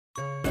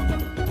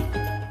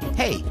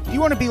Hey, do you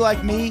want to be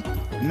like me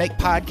and make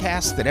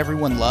podcasts that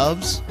everyone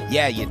loves?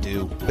 Yeah, you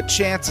do. But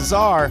chances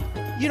are,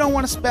 you don't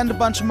want to spend a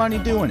bunch of money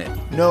doing it.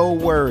 No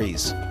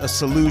worries. A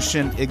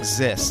solution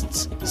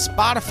exists.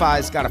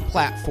 Spotify's got a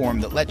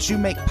platform that lets you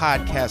make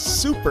podcasts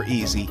super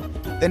easy,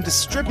 then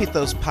distribute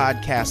those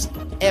podcasts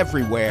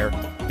everywhere,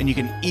 and you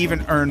can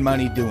even earn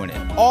money doing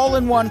it. All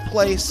in one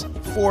place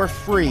for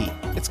free.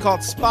 It's called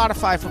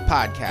Spotify for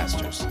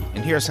Podcasters,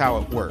 and here's how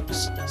it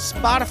works.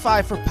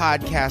 Spotify for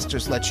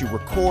Podcasters lets you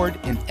record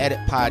and edit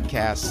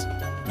podcasts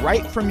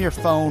right from your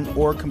phone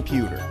or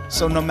computer.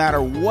 So no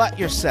matter what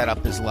your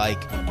setup is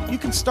like, you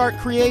can start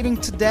creating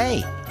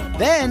today.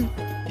 Then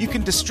you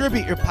can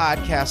distribute your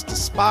podcast to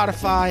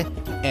Spotify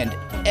and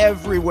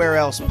everywhere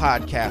else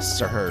podcasts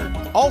are heard.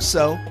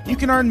 Also, you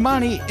can earn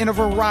money in a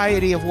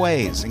variety of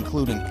ways,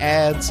 including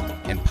ads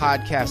and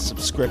podcast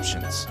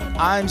subscriptions.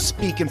 I'm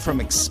speaking from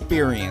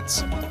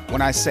experience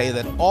when I say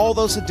that all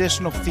those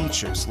additional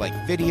features like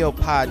video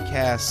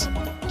podcasts,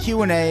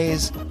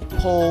 Q&As,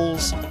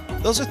 polls,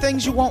 those are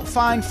things you won't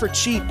find for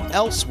cheap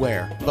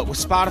elsewhere. But with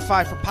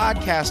Spotify for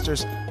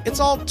Podcasters, it's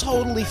all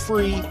totally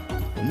free,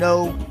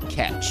 no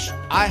catch.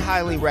 I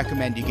highly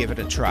recommend you give it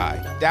a try.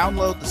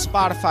 Download the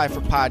Spotify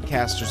for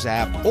Podcasters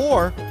app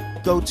or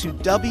go to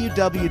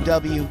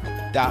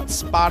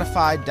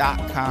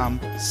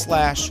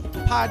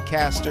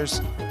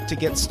www.spotify.com/podcasters to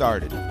get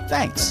started.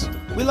 Thanks.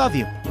 We love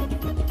you.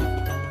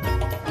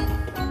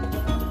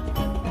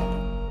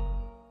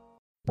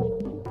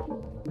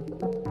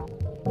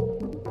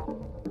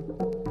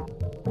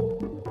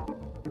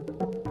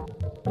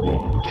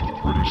 Welcome to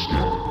Pretty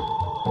Scary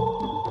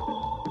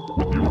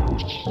with your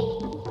hosts,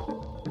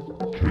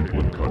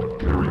 Caitlin Cutt,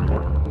 Kari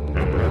Martin,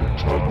 and Adam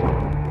Todd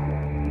Brown.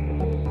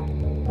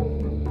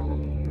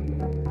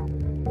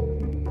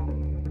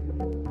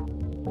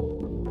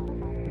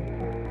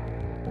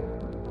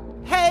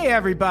 Hey,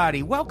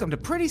 everybody. Welcome to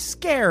Pretty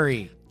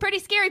Scary. Pretty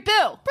Scary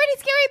Boo! Pretty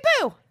Scary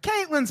Boo!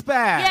 Caitlin's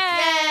back.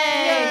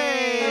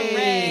 Yay!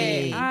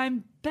 Hooray!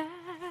 I'm back.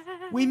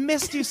 We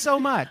missed you so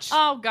much.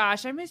 Oh,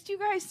 gosh. I missed you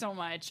guys so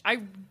much.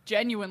 I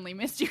genuinely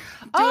missed you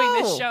doing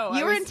this show.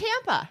 You were in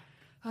Tampa.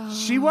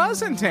 She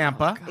was in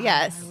Tampa. God,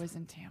 Yes. I was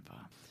in Tampa.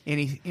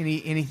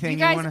 Anything you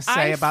guys, want to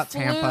say about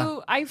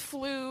Tampa? I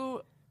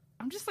flew.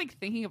 I'm just like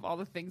thinking of all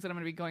the things that I'm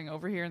going to be going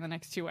over here in the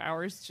next 2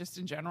 hours, just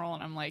in general.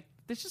 And I'm like,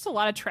 there's just a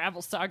lot of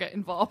travel saga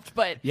involved.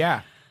 But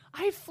Yeah.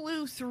 I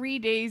flew 3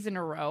 days in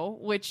a row,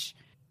 which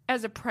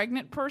as a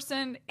pregnant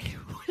person, it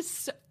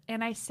was,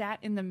 and I sat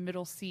in the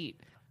middle seat.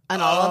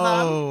 On all of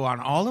them? Oh, on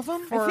all of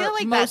them? For feel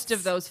like most that's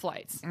of those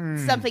flights.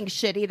 Something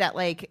shitty that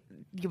like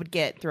you would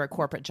get through a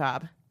corporate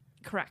job.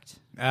 Correct.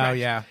 Oh,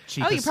 yeah.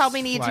 Oh, you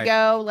probably need to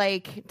go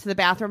like to the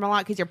bathroom a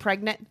lot because you're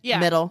pregnant. Yeah.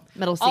 Middle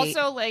seat.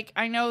 Also, like,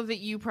 I know that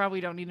you probably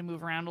don't need to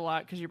move around a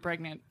lot because you're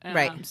pregnant.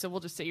 Right. So we'll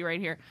just sit you right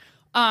here.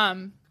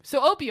 So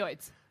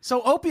opioids.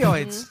 So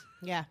opioids.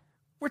 Yeah.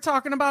 We're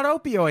talking about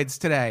opioids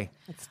today.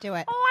 Let's do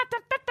it.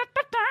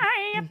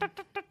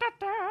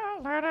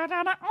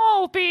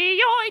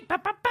 Opioid.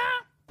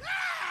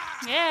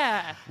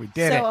 Yeah. We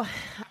did So, it.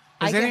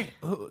 I Does get-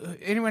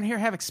 anyone here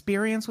have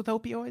experience with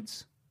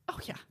opioids? Oh,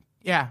 yeah.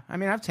 Yeah. I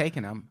mean, I've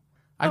taken them.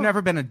 I've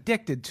never been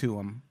addicted to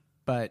them,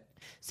 but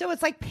So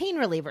it's like pain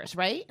relievers,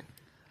 right?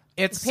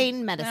 it's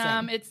Pain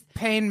medicine. It's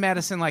pain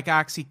medicine like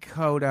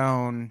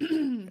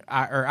oxycodone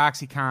or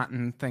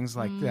OxyContin, things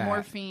like that.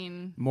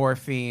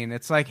 Morphine.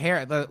 It's like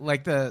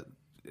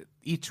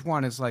each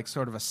one is like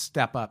sort of a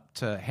step up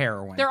to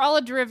heroin. they're all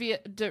a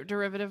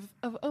derivative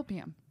of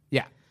opium.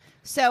 Yeah.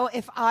 So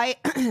if I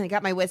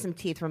got my wisdom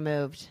teeth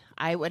removed,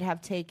 I would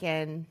have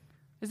taken.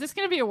 Is this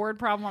going to be a word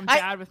problem? I'm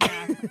bad with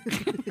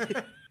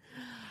math.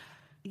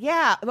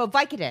 Yeah. Well,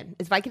 Vicodin.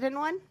 Is Vicodin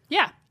one?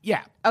 Yeah.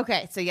 Yeah.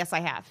 Okay. So yes,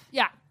 I have.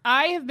 Yeah.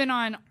 I have been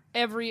on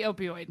every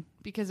opioid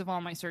because of all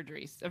my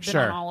surgeries. I've been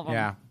Sure, on all of them.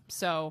 yeah.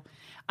 So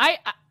I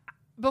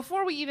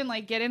before we even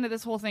like get into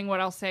this whole thing, what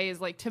I'll say is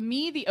like, to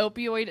me, the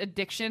opioid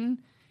addiction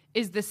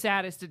is the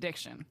saddest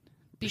addiction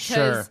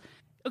because Sure.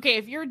 okay,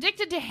 if you're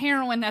addicted to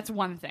heroin, that's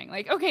one thing.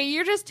 Like, okay,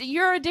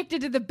 you're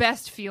addicted to the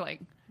best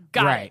feeling.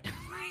 Got Right.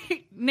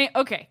 it.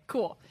 Okay,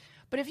 cool.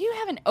 But if you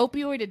have an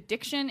opioid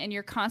addiction and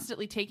you're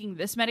constantly taking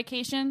this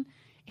medication,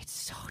 it's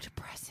so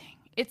depressing.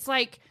 It's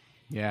like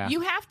Yeah.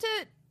 you have to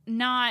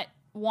not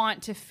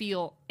want to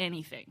feel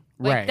anything.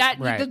 Like Right, that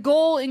right. the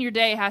goal in your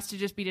day has to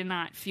just be to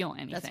not feel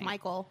anything. That's my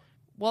goal.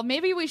 Well,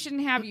 maybe we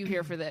shouldn't have you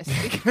here for this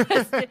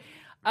because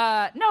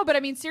no, but I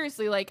mean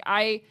seriously, like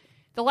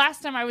the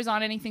last time I was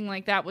on anything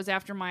like that was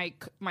after my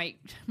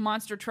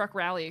monster truck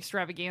rally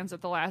extravaganza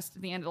at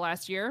the end of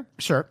last year.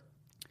 Sure.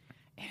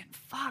 And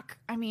fuck,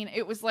 I mean,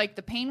 it was like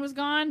the pain was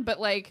gone, but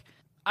like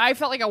I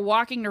felt like a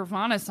walking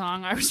Nirvana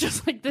song. I was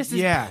just like, this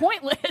is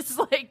pointless.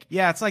 Like,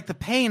 Yeah, it's like the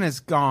pain is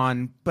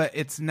gone, but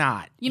it's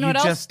not. You know what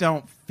else? just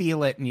don't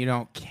feel it, and you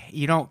don't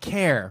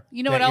care.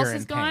 you know that what else you're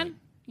is in gone? pain.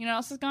 You know what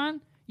else is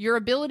gone? Your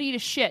ability to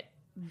shit.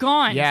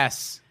 Gone.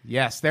 Yes.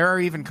 There are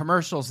even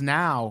commercials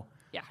now.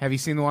 Yeah. Have you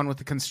seen the one with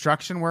the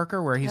construction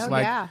worker where he's Oh,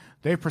 like, yeah.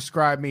 they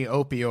prescribed me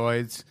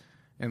opioids,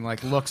 and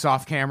like looks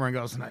off camera and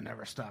goes, and I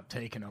never stopped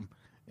taking them.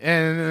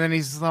 And then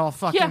he's all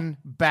fucking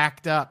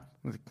backed up.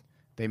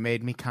 They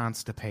made me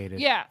constipated.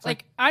 Yeah,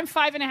 like I'm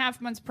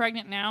 5.5 months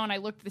pregnant now, and I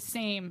looked the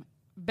same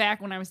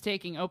back when I was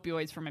taking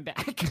opioids for my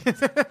back.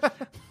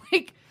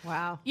 Like,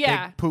 wow.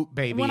 Yeah. Big poop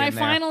baby When in I there.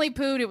 finally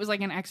pooed, it was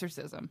like an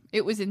exorcism.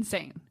 It was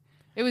insane.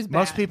 It was bad.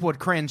 Most people would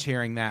cringe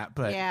hearing that,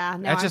 but Yeah,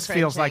 no, that I'm just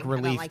feels like cringing. I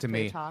don't relief like to poo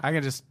me. talk. I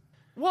can just...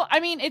 Well, I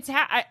mean, it's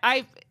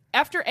I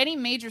after any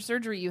major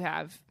surgery you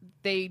have,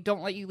 they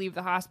don't let you leave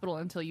the hospital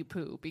until you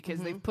poo because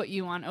they've put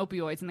you on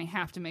opioids and they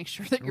have to make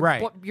sure that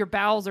your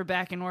bowels are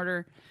back in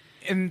order.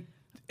 And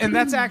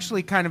that's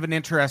actually kind of an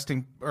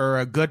interesting or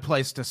a good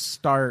place to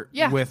start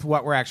with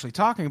what we're actually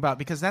talking about,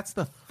 because that's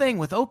the thing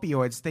with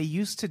opioids. They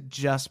used to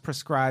just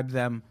prescribe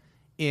them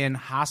in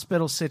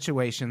hospital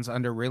situations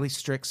under really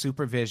strict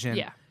supervision.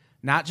 Yeah.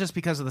 Not just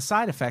because of the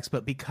side effects,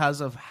 but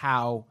because of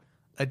how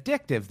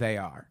addictive they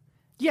are.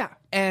 Yeah.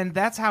 And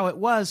that's how it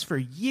was for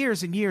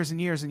years and years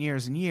and years and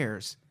years and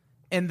years.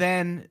 And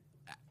then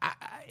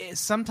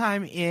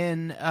sometime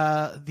in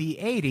the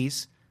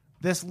 80s,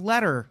 this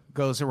letter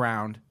goes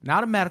around,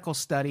 not a medical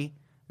study,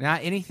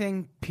 not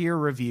anything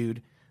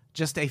peer-reviewed,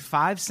 just a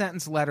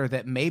 5-sentence letter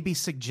that maybe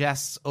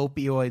suggests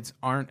opioids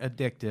aren't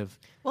addictive.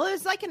 Well, it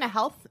was like in a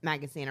health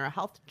magazine or a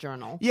health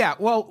journal. Yeah,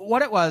 well,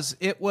 what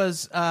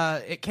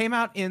it came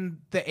out in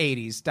the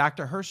 80s.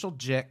 Dr. Herschel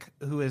Jick,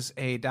 who is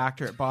a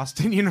doctor at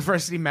Boston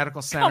University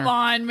Medical Center. Come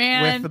on,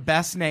 man. With the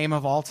best name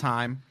of all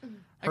time.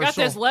 I got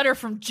this letter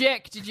from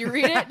Jick. Did you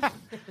read it?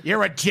 You hear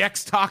what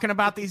Jick's talking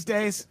about these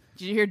days?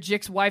 Did you hear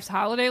Jick's wife's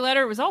holiday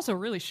letter? It was also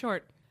really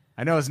short.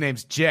 I know his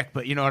name's Jick,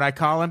 but you know what I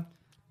call him?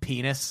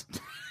 Penis.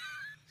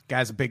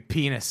 Guy's a big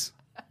penis.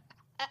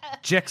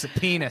 Jick's a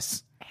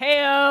penis.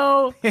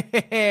 Heyo. Gave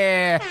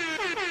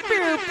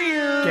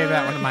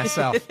that one to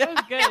myself. That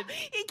was good.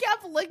 He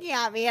kept looking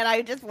at me, and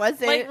I just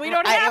wasn't. Like, we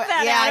don't have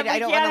that, Adam. I We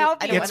don't can't wanna-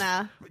 help I you. don't want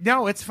to.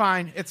 No, it's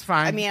fine. It's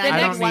fine. I mean, The I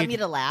next- don't want me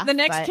to laugh. The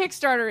next but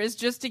Kickstarter is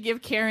just to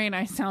give Kari and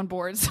I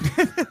soundboards.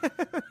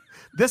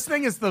 This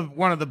thing is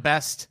one of the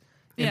best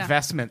Yeah.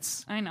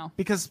 investments. I know.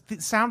 Because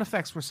the sound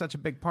effects were such a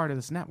big part of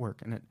this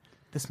network, and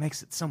this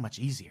makes it so much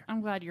easier.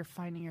 I'm glad you're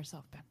finding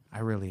yourself, Ben. I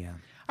really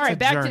am. All right,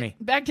 It's a journey.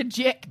 back to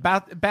Jick.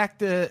 Back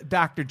to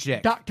Dr.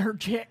 Jick. Dr.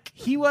 Jick.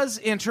 He was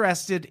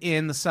interested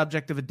in the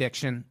subject of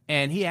addiction,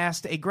 and he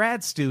asked a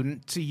grad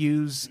student to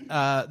use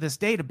this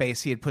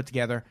database he had put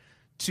together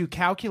to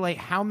calculate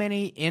how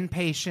many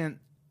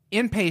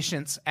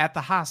inpatients at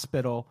the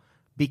hospital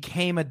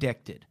became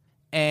addicted.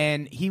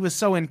 And he was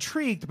so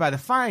intrigued by the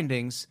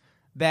findings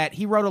that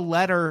he wrote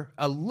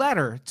a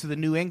letter to the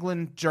New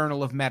England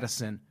Journal of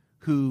Medicine,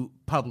 who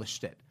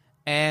published it.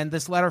 And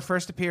this letter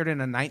first appeared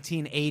in a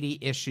 1980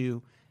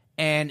 issue,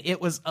 and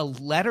it was a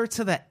letter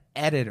to the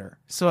editor.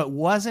 So it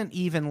wasn't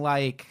even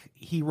like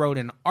he wrote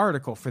an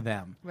article for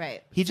them.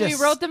 Right. So he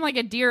wrote them like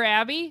a Dear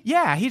Abby?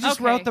 Yeah, he just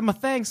Okay. wrote them a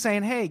thing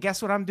saying, hey,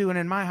 guess what I'm doing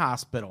in my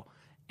hospital?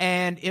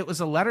 And it was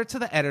a letter to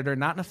the editor,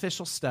 not an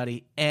official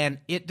study, and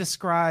it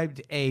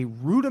described a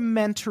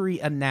rudimentary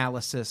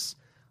analysis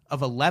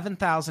of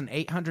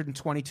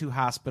 11,822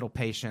 hospital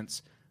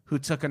patients who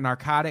took a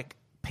narcotic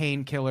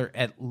painkiller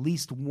at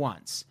least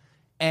once.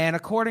 And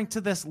according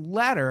to this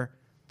letter,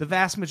 the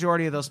vast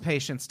majority of those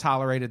patients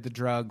tolerated the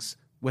drugs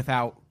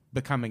without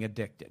becoming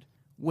addicted,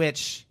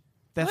 which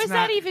that's What does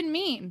not, that even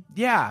mean?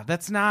 yeah,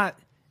 that's not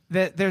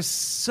that. There's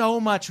so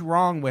much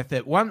wrong with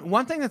it.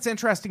 One thing that's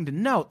interesting to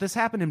note: this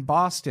happened in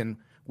Boston,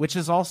 which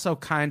is also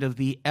kind of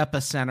the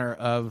epicenter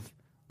of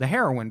the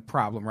heroin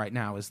problem right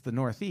now. Is the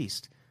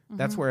Northeast?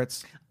 That's where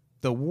it's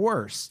the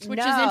worst. Which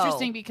is No.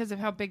 interesting because of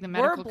how big the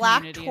We're medical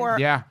community is.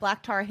 Yeah.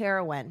 black tar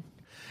heroin.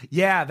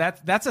 Yeah,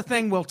 that's a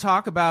thing we'll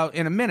talk about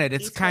in a minute.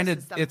 It's East kind Coast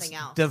of is something it's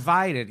else.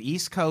 divided.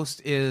 East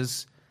Coast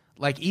is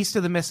like east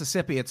of the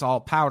Mississippi, it's all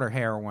powder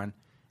heroin,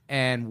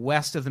 and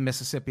west of the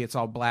Mississippi, it's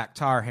all black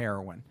tar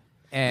heroin.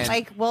 And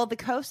Like, will the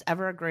coast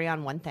ever agree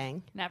on one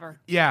thing? Never.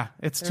 yeah,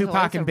 it's There's Tupac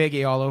always and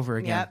Biggie all over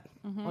again.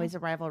 Yep. Always a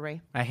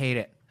rivalry. I hate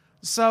it.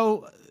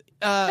 So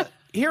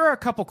here are a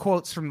couple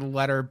quotes from the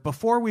letter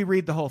before we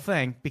read the whole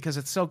thing, because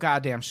it's so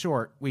goddamn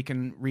short. We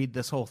can read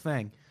this whole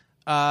thing.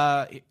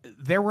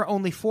 There were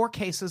only 4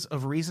 cases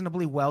of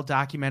reasonably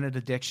well-documented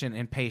addiction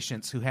in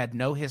patients who had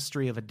no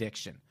history of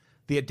addiction.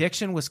 The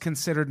addiction was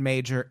considered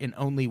major in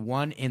only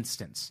 1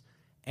 instance.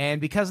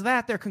 And because of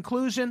that, their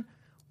conclusion,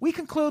 we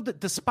conclude that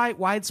despite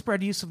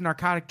widespread use of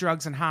narcotic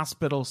drugs in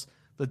hospitals,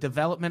 the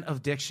development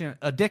of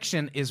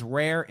addiction is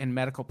rare in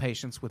medical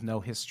patients with no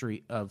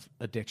history of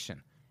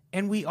addiction.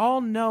 And we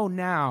all know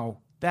now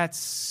that's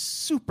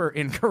super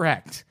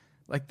incorrect.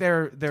 Like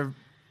they're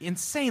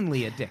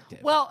insanely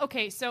addictive. Well,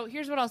 okay, so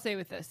here's what I'll say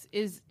with this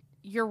is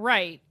you're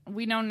right.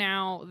 We know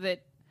now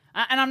that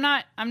and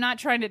I'm not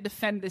trying to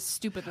defend this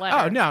stupid letter.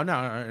 Oh,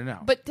 no.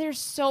 But there's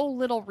so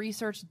little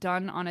research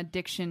done on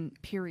addiction,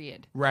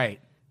 period.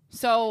 Right.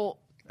 So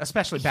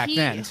Especially back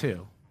then,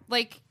 too.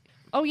 like,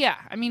 oh yeah,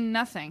 I mean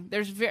nothing.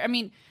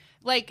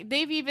 Like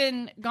they've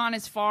even gone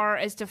as far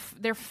as to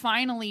they're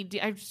finally.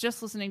 I was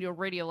just listening to a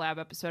Radio Lab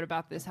episode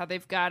about this. How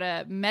they've got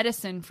a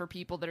medicine for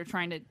people that are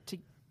trying to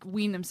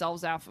wean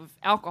themselves off of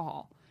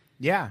alcohol.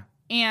 Yeah.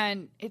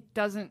 and it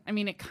doesn't. I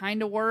mean, it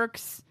kind of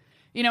works,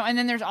 And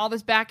then there's all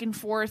this back and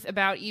forth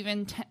about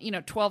even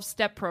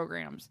 12-step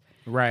programs,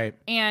 Right.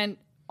 and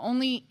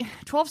only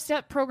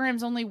 12-step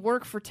programs only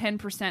work for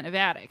 10% of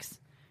addicts.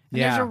 And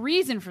Yeah. there's a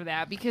reason for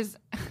that, because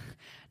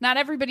not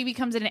everybody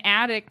becomes an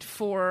addict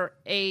for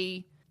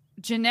a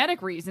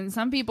genetic reason.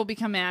 Some people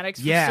become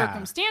addicts for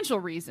circumstantial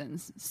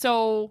reasons.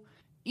 So,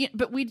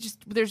 but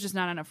there's just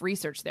not enough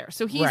research there.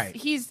 So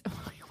he's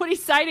what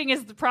he's citing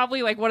is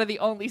probably like one of the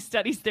only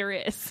studies there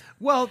is.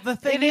 Well, the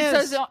thing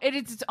is,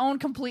 it's its own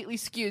completely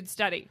skewed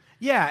study.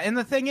 Yeah, and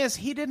the thing is,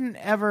 he didn't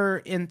ever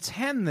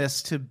intend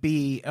this to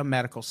be a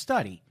medical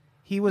study.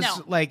 He was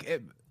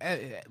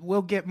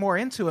we'll get more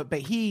into it,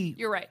 but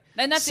you're right,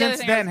 and that's since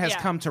the other thing then has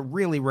come to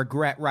really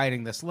regret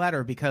writing this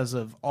letter because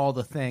of all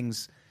the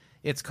things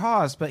it's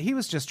caused. But he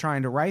was just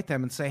trying to write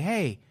them and say,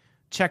 hey,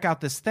 check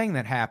out this thing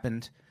that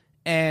happened.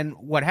 And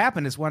what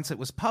happened is once it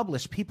was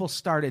published, people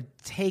started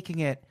taking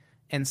it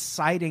and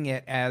citing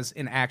it as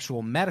an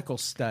actual medical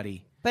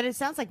study. But it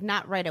sounds like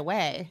not right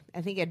away.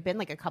 I think it had been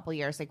like a couple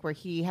years, like where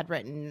he had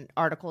written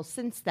articles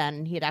since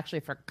then. He had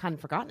actually kind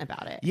of forgotten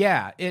about it.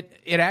 Yeah, it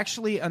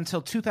actually,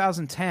 until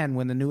 2010,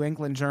 when the New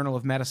England Journal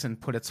of Medicine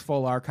put its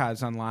full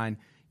archives online,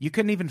 you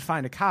couldn't even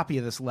find a copy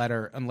of this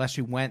letter unless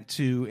you went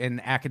to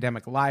an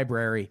academic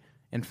library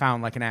and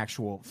found like an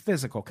actual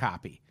physical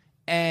copy.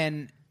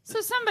 And so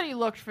somebody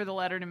looked for the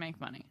letter to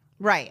make money.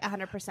 Right,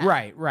 100%.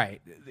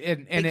 Right.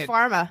 And Big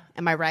pharma,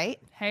 am I right?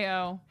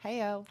 Hey-o.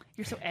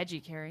 You're so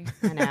edgy, Kari.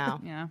 I know.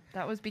 Yeah,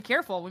 be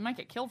careful. We might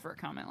get killed for a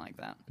comment like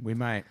that. We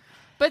might.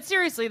 But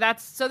seriously,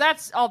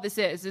 that's all this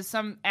is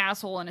some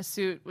asshole in a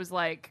suit was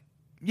like...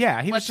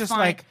 Yeah, he was just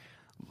like...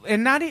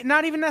 And not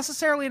even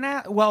necessarily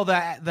well, the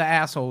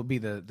asshole would be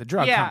the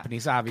drug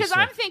companies, obviously.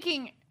 Because I'm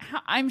thinking,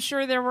 I'm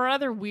sure there were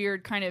other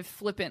weird kind of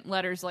flippant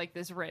letters like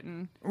this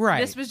written. Right.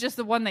 This was just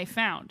the one they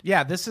found.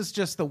 Yeah, this is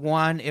just the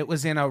one. It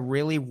was in a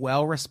really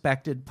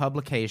well-respected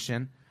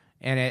publication,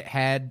 and it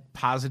had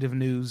positive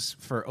news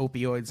for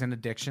opioids and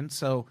addiction.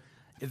 So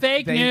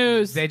fake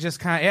news. They just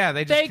kind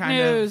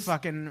of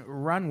fucking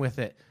run with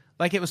it.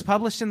 Like, it was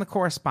published in the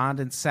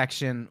correspondence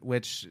section,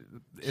 which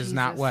is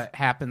not what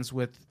happens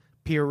with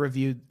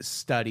peer-reviewed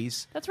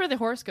studies. That's where the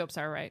horoscopes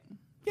are, right?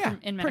 Yeah,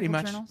 in pretty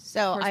much. journals.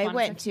 So I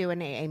went to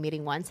an AA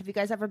meeting once. Have you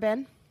guys ever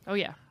been? Oh,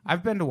 yeah.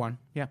 I've been to one,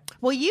 yeah.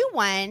 Well, you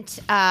went,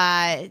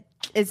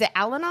 is it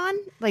Al-Anon?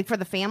 Like for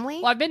the family?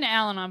 Well, I've been to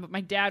Al-Anon, but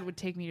my dad would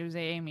take me to his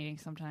AA meeting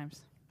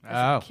sometimes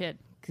as a kid.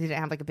 Because he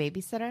didn't have like a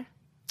babysitter?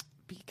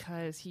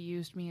 Because he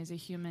used me as a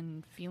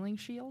human feeling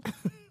shield.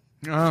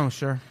 Oh,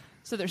 sure.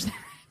 So there's that.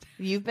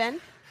 You've been?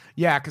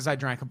 Yeah, because I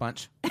drank a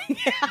bunch.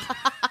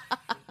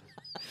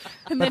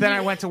 But then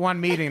I went to one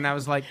meeting and I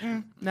was like,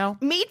 no.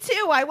 Me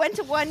too. I went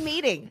to one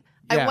meeting.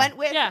 Yeah. I went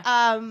with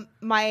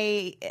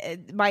my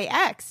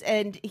ex,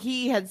 and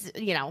he has,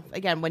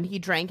 again, when he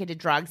drank and did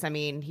drugs, I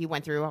mean, he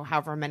went through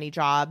however many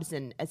jobs,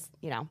 and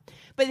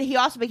but he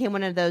also became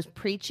one of those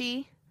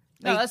preachy.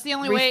 No, that's the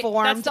only way.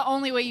 That's the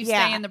only way you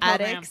stay in the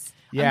program. Addicts.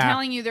 Yeah. I'm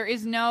telling you, there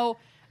is no.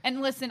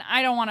 And listen,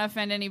 I don't want to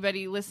offend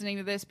anybody listening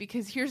to this,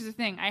 because here's the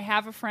thing: I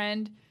have a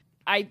friend.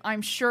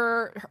 I'm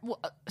sure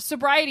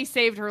sobriety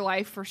saved her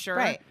life for sure.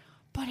 Right.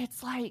 But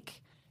it's like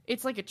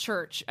a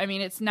church. I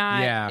mean, it's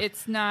not. Yeah.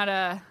 It's not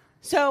a.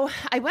 So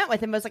I went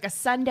with him. It was like a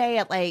Sunday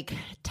at like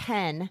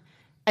 10.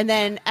 And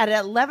then at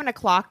 11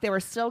 o'clock, they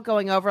were still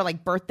going over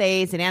like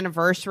birthdays and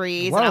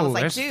anniversaries. Whoa, and I was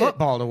like, there's dude.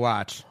 football to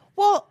watch.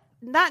 Well,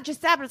 not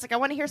just that, but it's like, I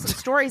want to hear some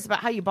stories about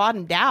how you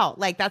bottomed out.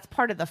 Like, that's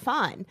part of the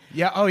fun.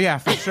 Yeah. Oh, yeah,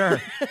 for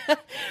sure.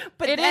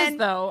 But It is,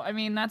 though. I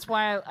mean, that's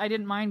why I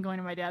didn't mind going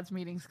to my dad's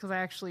meetings, because I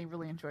actually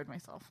really enjoyed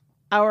myself.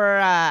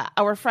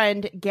 Our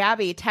friend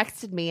Gabby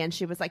texted me, and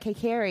she was like, "Hey,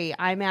 Kari,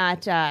 I'm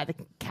at the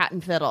Cat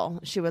and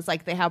Fiddle." She was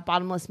like, "They have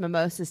bottomless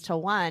mimosas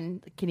till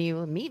 1. Can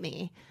you meet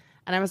me?"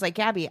 And I was like,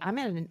 "Gabby, I'm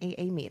at an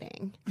AA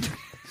meeting."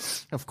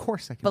 Of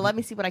course I can. But let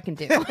me see what I can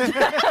do. So then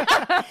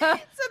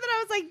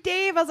I was like,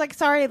 Dave, I was like,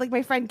 sorry, like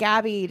my friend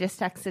Gabby just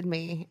texted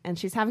me and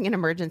she's having an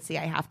emergency.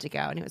 I have to go.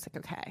 And he was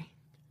like, okay.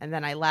 And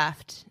then I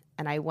left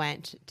and I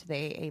went to the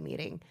AA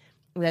meeting.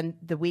 And then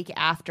the week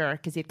after,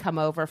 because he'd come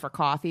over for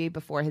coffee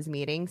before his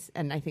meetings.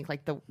 And I think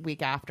like the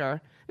week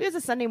after, it was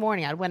a Sunday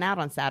morning. I went out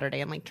on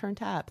Saturday and like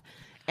turned up.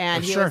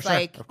 And he was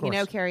like,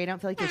 Kari, I don't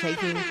feel like you're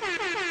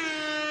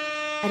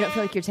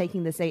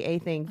taking this AA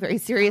thing very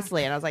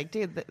seriously. And I was like,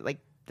 dude,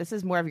 this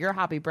is more of your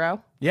hobby,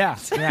 bro. Yeah.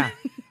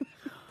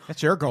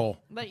 That's your goal.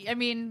 But I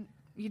mean,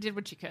 you did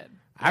what you could.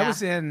 I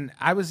was in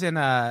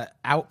a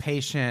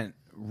outpatient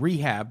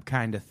rehab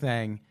kind of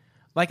thing.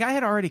 Like, I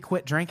had already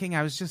quit drinking.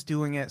 I was just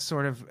doing it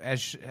sort of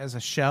as a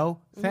show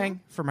thing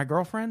for my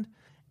girlfriend.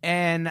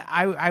 And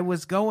I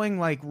was going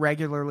like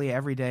regularly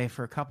every day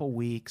for a couple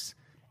weeks.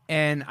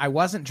 And I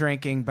wasn't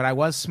drinking, but I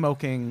was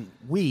smoking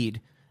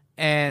weed.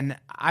 And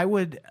I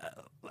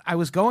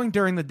was going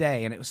during the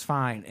day and it was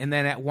fine. And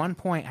then at one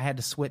point I had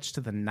to switch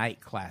to the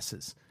night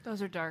classes.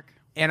 Those are dark.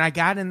 And I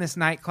got in this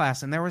night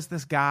class and there was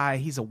this guy,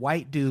 he's a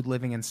white dude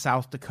living in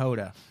South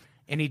Dakota.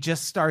 And he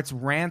just starts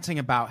ranting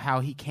about how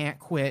he can't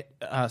quit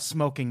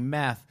smoking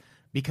meth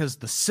because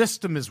the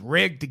system is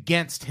rigged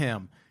against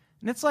him.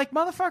 And it's like,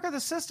 motherfucker, the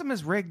system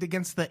is rigged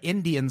against the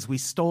Indians we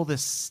stole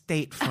this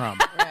state from.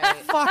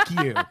 Fuck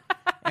you.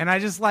 And I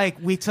just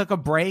we took a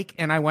break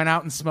and I went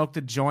out and smoked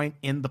a joint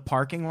in the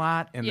parking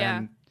lot and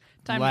then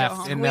Time left to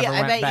go home. and never I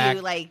went bet back.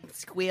 you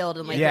squealed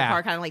and the Yeah.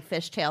 car kind of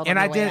fishdtailed And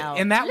on I the way did, out.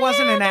 and that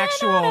wasn't an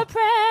actual.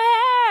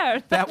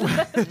 Prayer. That was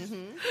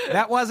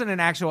that wasn't an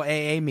actual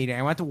AA meeting.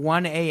 I went to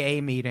one AA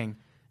meeting,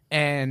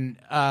 and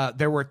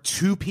there were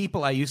 2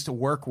 people I used to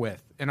work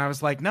with, and I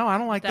was like, "No, I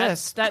don't like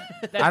this. That's,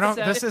 I don't.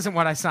 This isn't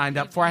what I signed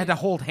up for." I had to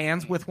hold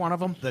hands with one of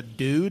them, the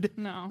dude.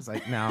 No. I was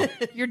like, "No."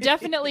 You're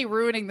definitely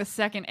ruining the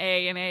second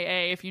A in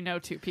AA if you know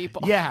 2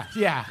 people. Yeah.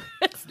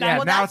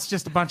 Now it's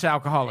just a bunch of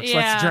alcoholics.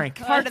 Let's drink.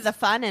 Part of the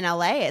fun in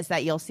LA is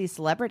that you'll see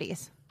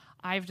celebrities.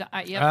 Yep.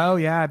 Oh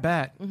yeah, I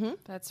bet.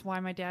 That's why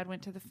my dad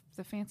went to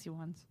the fancy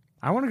ones.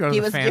 I want to go to He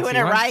the was fancy doing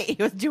it ones. right. He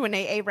was doing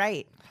AA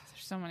right.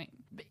 There's so many.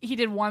 He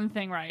did one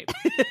thing right.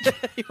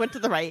 He went to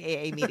the right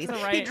AA meetings. The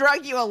He right-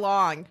 drug you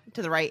along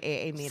to the right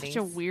AA meetings. Such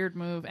a weird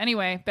move.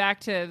 Anyway,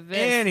 back to this.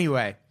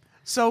 Anyway,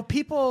 so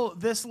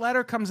this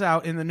letter comes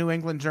out in the New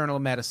England Journal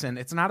of Medicine.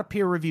 It's not a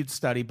peer-reviewed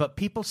study, but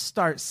people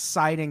start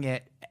citing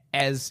it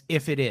as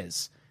if it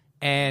is.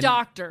 And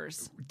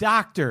doctors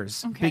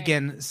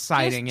begin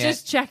citing it.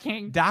 Just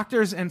checking.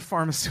 Doctors and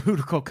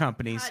pharmaceutical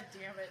companies. God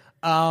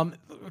damn it.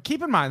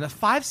 Keep in mind, the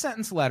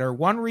 5-sentence letter,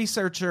 one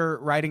researcher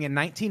writing in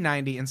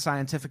 1990 in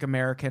Scientific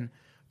American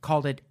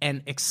called it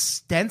an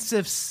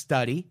extensive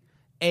study.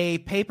 A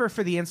paper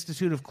for the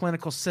Institute of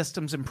Clinical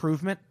Systems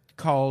Improvement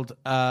called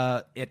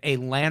it a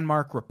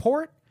landmark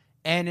report.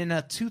 And in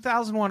a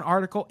 2001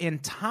 article in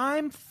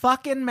Time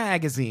fucking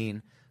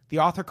magazine, the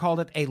author called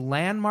it a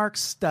landmark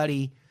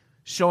study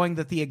showing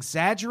that the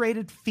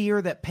exaggerated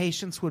fear that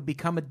patients would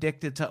become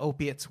addicted to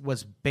opiates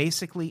was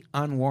basically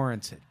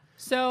unwarranted.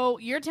 So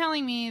you're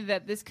telling me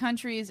that this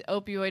country's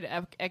opioid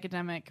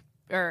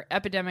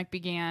epidemic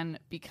began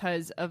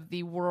because of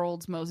the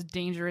world's most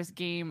dangerous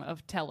game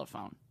of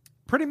telephone?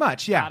 Pretty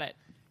much, yeah. Got it.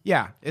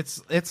 Yeah,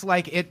 it's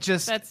like it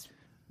just That's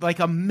like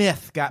a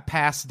myth got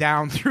passed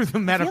down through the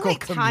medical I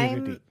feel like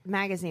community. Time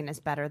magazine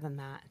is better than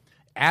that,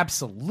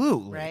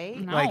 Absolutely, right?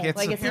 No. Like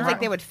it's It seems like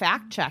they would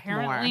fact check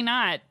apparently more.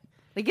 not.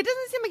 Like it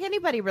doesn't seem like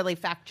anybody really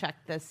fact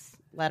checked this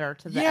letter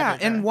to the yeah,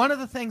 editor. and one of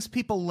the things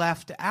people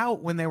left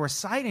out when they were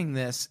citing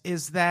this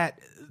is that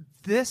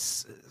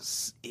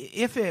this,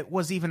 if it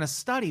was even a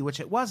study, which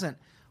it wasn't,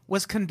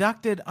 was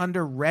conducted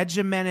under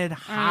regimented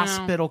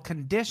hospital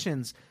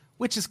conditions,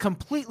 which is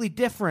completely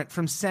different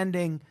from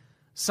sending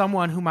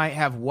someone who might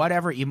have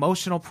whatever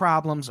emotional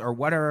problems or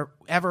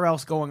whatever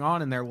else going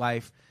on in their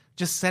life,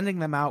 just sending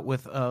them out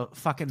with a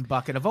fucking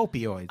bucket of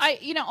opioids.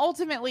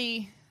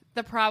 Ultimately,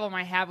 the problem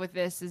I have with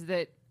this is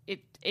that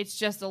it's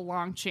just a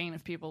long chain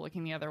of people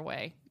looking the other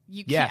way.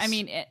 You can't, Yes. I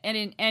mean,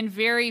 and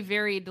very,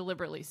 very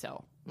deliberately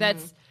so.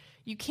 That's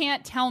you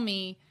can't tell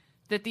me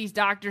that these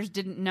doctors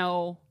didn't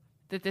know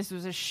that this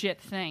was a shit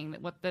thing.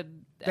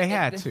 They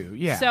had to,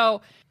 yeah.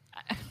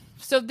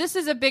 So this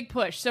is a big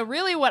push. So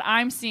really, what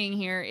I'm seeing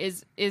here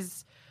is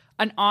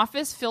an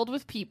office filled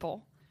with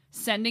people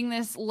sending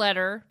this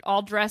letter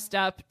all dressed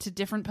up to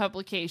different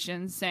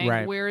publications saying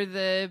Right. we're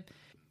the,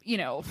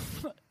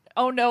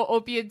 oh no,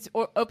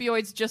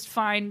 opioids just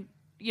fine,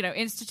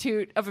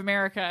 Institute of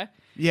America.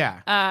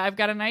 yeah. I've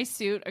got a nice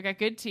suit. I got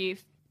good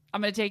teeth.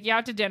 I'm going to take you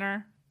out to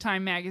dinner.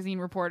 Time magazine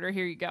reporter.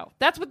 Here you go.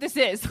 That's what this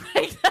is.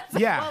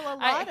 Yeah. Well, a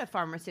lot of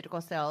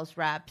pharmaceutical sales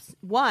reps,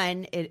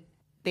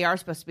 they are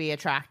supposed to be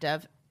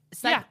attractive.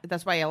 Yeah.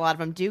 That's why a lot of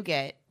them do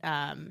get,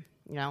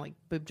 like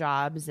boob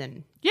jobs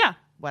and Yeah.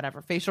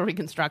 whatever, facial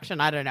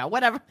reconstruction. I don't know,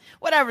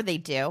 whatever they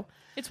do.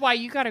 It's why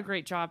you got a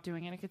great job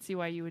doing it. I could see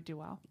why you would do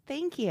well.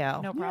 Thank you.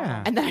 No problem.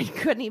 Yeah. And then I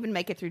couldn't even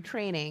make it through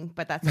training,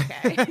 but that's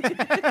okay.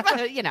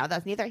 But,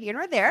 that's neither here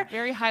nor there.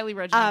 Very highly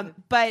regimented.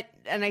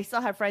 And I still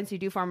have friends who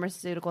do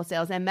pharmaceutical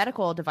sales and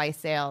medical device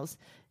sales.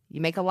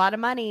 You make a lot of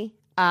money,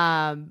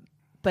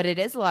 but it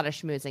is a lot of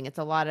schmoozing. It's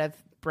a lot of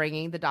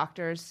bringing the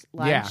doctors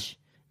lunch,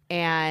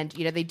 and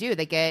they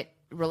get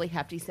really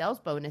hefty sales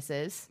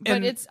bonuses.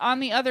 But it's on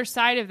the other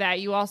side of that.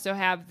 You also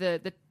have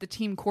the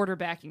team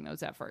quarterbacking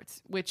those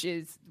efforts, which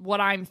is what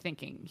I'm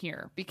thinking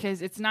here,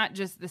 because it's not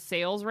just the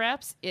sales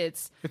reps.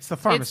 It's the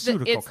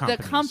pharmaceutical it's the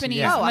companies. companies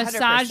Yeah. Oh, 100%.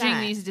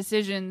 massaging these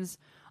decisions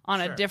on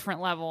a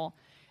different level.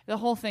 The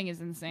whole thing is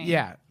insane.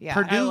 Yeah. Yeah.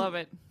 Purdue, I love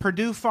it.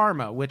 Purdue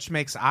Pharma, which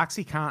makes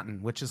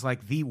OxyContin, which is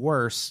like the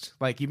worst.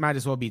 Like you might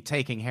as well be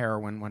taking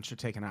heroin once you're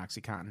taking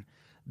OxyContin.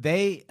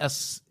 They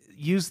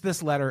use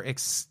this letter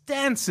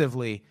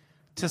extensively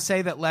to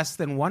say that less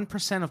than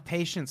 1% of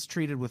patients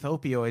treated with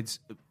opioids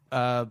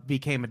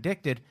became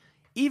addicted.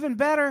 Even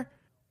better,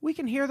 we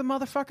can hear the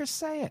motherfuckers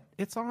say it.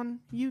 It's on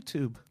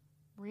YouTube.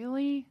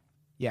 Really?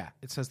 Yeah,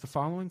 it says the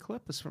following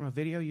clip is from a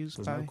video used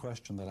There's by... no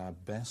question that our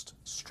best,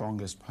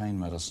 strongest pain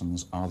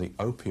medicines are the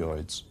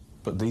opioids,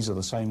 but these are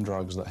the same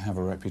drugs that have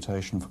a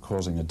reputation for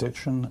causing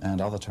addiction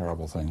and other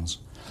terrible things.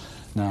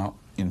 Now,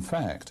 in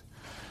fact,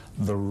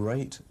 the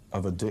rate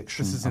of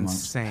addiction This is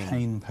amongst insane.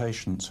 pain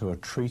patients who are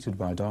treated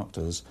by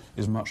doctors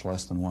is much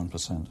less than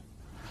 1%.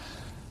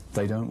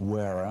 They don't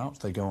wear out,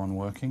 they go on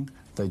working.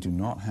 They do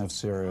not have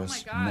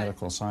serious God.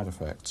 medical side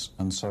effects.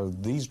 And so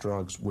these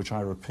drugs, which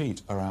I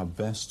repeat are our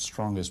best,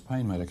 strongest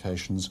pain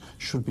medications,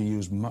 should be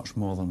used much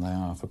more than they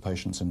are for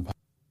patients in pain.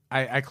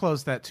 I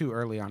closed that too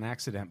early on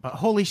accident, but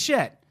holy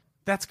shit,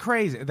 that's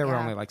crazy. There were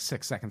only like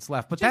 6 seconds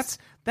left, but that's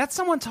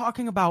someone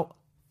talking about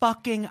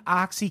fucking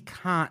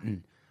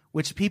OxyContin,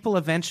 which people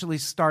eventually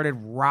started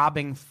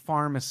robbing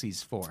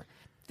pharmacies for.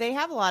 They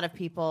have a lot of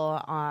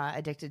people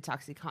addicted to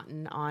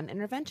OxyContin on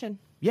intervention.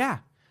 Yeah.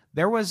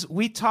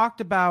 We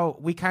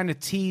kind of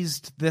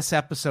teased this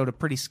episode of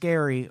Pretty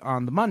Scary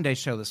on the Monday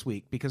show this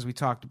week because we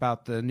talked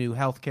about the new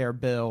healthcare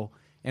bill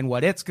and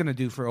what it's going to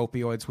do for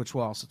opioids, which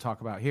we'll also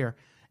talk about here.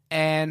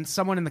 And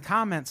someone in the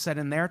comments said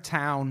in their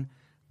town,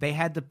 they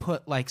had to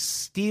put like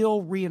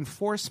steel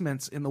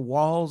reinforcements in the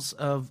walls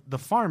of the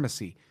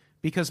pharmacy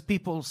because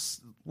people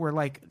were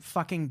like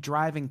fucking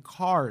driving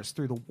cars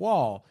through the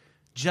wall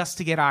just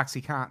to get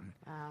OxyContin.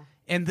 Wow.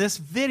 And this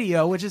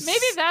video, which is...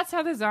 Maybe that's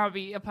how the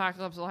zombie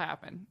apocalypse will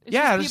happen. It's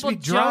just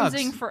people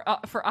jonesing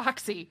for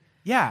Oxy.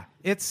 Yeah,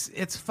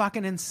 it's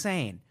fucking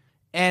insane.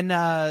 And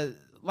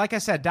like I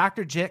said,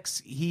 Dr.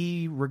 Jix,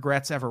 he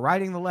regrets ever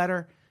writing the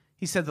letter.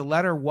 He said the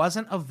letter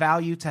wasn't of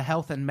value to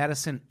health and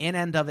medicine in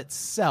and of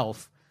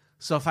itself.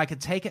 So if I could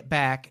take it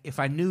back, if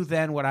I knew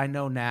then what I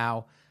know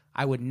now,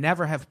 I would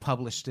never have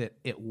published it.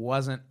 It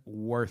wasn't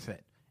worth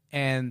it.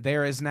 And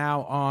there is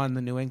now on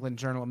the New England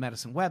Journal of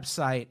Medicine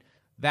website,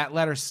 that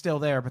letter's still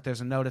there, but there's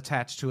a note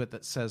attached to it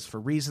that says, for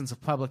reasons of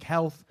public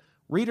health,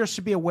 readers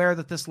should be aware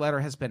that this letter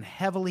has been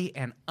heavily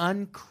and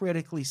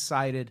uncritically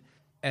cited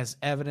as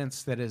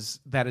evidence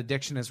that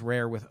addiction is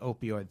rare with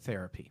opioid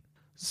therapy.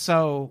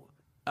 So,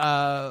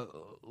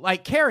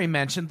 like Kari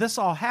mentioned, this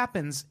all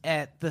happens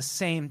at the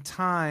same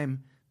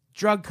time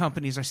drug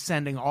companies are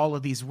sending all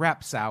of these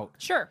reps out.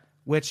 Sure.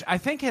 Which I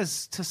think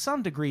has, to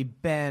some degree,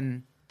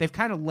 they've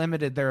kind of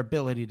limited their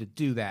ability to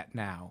do that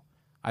now,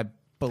 I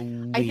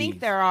believe. I think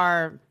there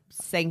are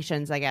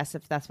sanctions, I guess,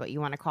 if that's what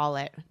you want to call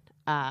it.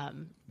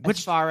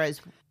 As far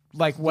as...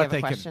 Like what they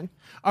question? Can...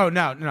 Oh,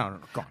 no,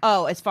 go on.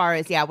 Oh, as far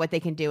as, what they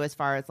can do as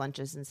far as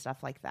lunches and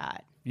stuff like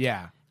that.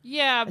 Yeah.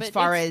 Yeah, but as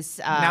far as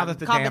now that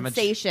the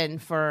compensation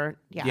for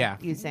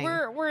using...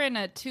 We're in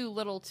a too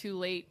little, too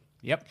late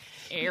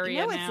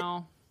area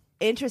now.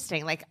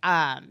 Interesting. Like,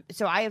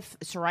 so I have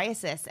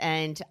psoriasis,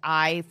 and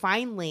I've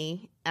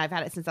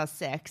had it since I was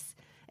 6,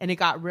 and it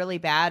got really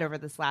bad over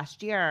this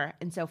last year.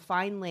 And so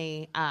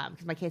finally,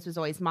 because my case was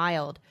always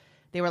mild,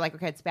 they were like,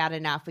 okay, it's bad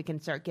enough. We can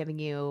start giving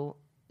you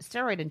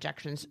steroid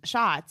injections,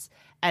 shots.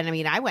 And I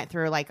mean, I went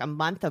through like a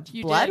month of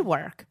blood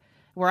work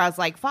where I was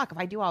like, fuck, if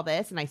I do all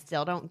this and I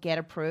still don't get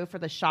approved for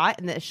the shot,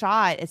 and the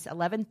shot is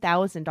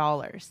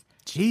 $11,000.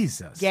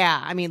 Jesus.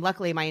 Yeah. I mean,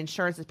 luckily my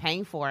insurance is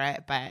paying for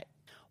it,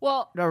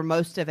 or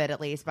most of it at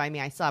least. But I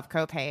mean, I still have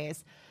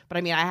copays. But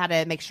I mean, I had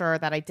to make sure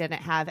that I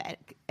didn't have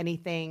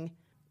anything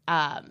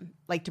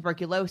like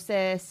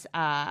tuberculosis.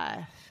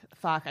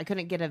 I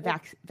couldn't get a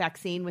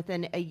vaccine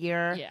within a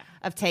year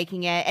of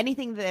taking it.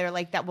 Anything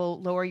that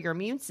will lower your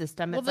immune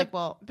system. But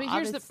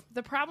here's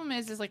the problem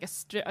is like a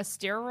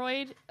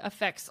steroid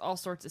affects all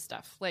sorts of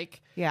stuff.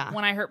 Like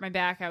when I hurt my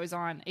back, I was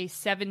on a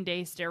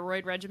 7-day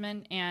steroid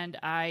regimen, and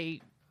I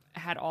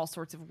had all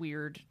sorts of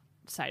weird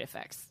side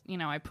effects. You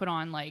know, I put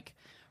on like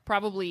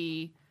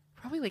probably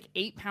like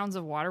 8 pounds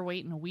of water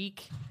weight in a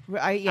week.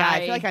 I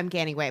feel like I'm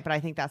gaining weight, but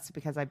I think that's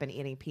because I've been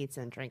eating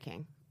pizza and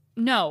drinking.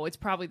 No, it's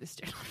probably the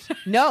steroids.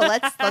 No,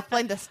 let's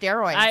blame the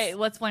steroids.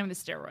 Let's blame the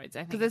steroids.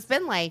 I think because it's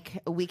been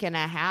like a week and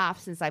a half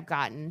since I've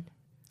gotten.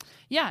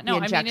 Yeah, no,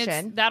 the I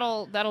mean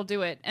that'll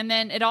do it, and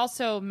then it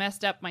also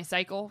messed up my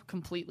cycle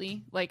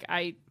completely. Like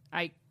I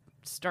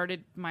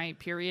started my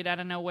period out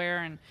of nowhere,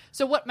 and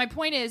so what my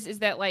point is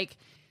that like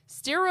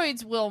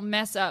steroids will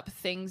mess up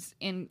things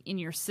in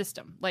your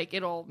system. Like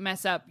it'll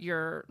mess up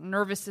your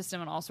nervous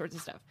system and all sorts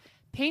of stuff.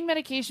 Pain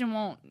medication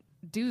won't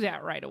do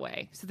that right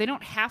away. So they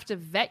don't have to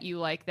vet you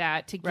like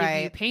that to give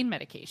you pain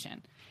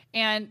medication.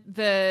 And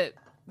the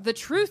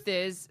truth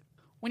is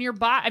when your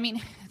body, I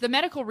mean, the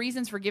medical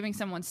reasons for giving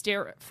someone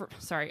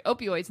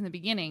opioids in the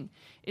beginning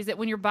is that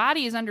when your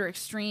body is under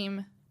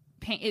extreme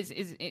pain,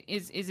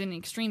 is in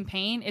extreme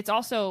pain, it's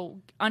also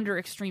under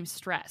extreme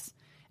stress.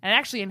 And it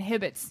actually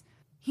inhibits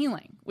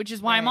healing, which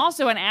is why I'm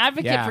also an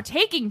advocate for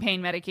taking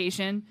pain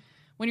medication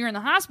when you're in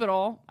the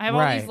hospital. I have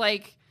all these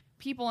like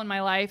people in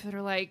my life that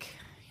are like,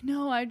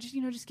 no, I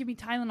just give me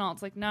Tylenol.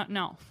 It's like,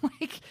 no.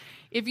 Like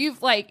if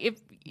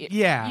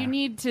you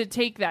need to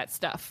take that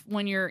stuff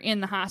when you're in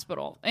the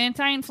hospital.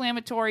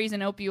 Anti-inflammatories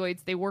and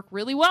opioids, they work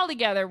really well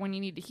together when you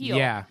need to heal.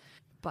 Yeah.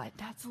 But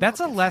that's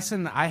a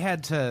lesson I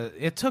had to,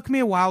 it took me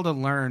a while to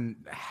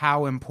learn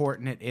how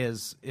important it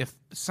is. If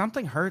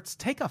something hurts,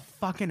 take a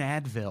fucking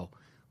Advil.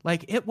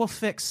 Like it will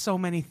fix so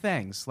many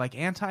things. Like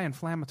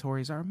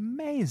anti-inflammatories are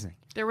amazing.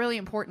 They're really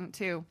important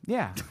too.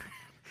 Yeah.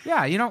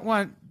 Yeah, you don't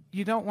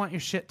want your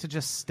shit to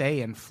just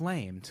stay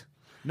inflamed,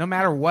 no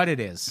matter what it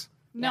is.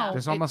 No.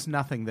 There's almost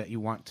nothing that you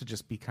want to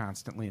just be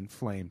constantly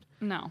inflamed.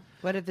 No.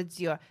 What if it's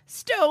your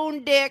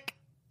stone dick?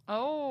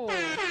 Oh.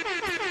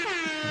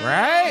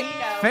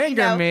 Right?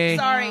 Finger me.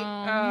 Sorry.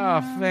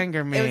 Oh,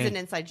 finger me. It was an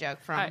inside joke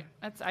from.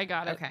 I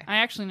got it. Okay. I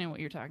actually knew what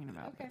you're talking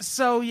about. Okay.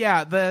 So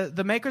yeah,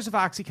 the makers of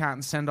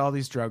OxyContin send all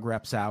these drug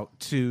reps out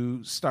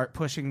to start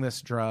pushing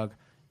this drug,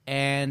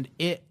 and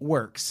it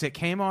works. It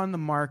came on the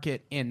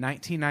market in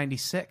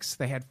 1996.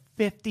 They had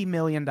 $50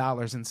 million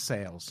in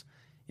sales.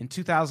 In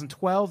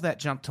 2012, that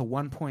jumped to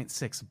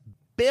 $1.6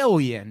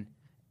 billion,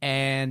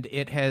 and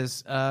it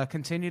has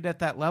continued at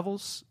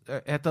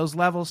those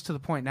levels to the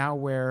point now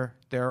where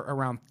they're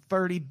around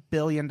 $30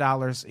 billion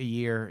a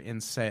year in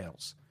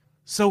sales.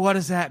 So what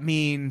does that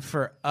mean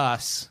for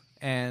us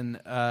and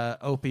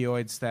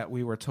opioids that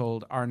we were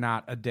told are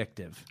not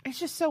addictive? It's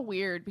just so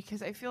weird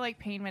because I feel like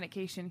pain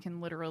medication can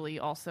literally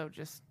also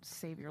just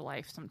save your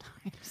life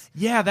sometimes.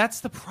 Yeah, that's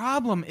the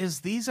problem,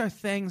 is these are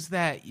things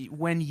that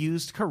when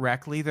used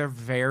correctly, they're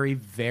very,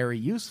 very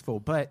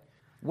useful. But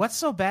what's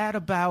so bad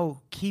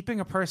about keeping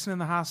a person in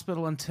the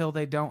hospital until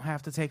they don't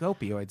have to take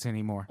opioids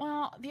anymore?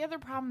 Well, the other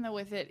problem though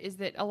with it is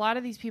that a lot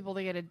of these people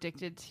that get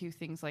addicted to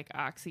things like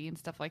Oxy and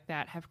stuff like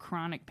that have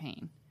chronic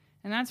pain.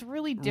 And that's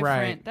really different.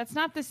 Right. That's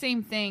not the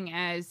same thing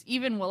as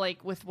even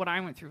like with what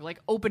I went through, like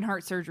open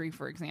heart surgery,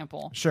 for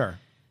example. Sure.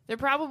 There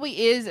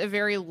probably is a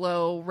very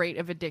low rate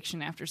of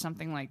addiction after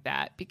something like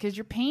that because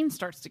your pain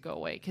starts to go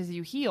away because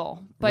you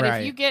heal. But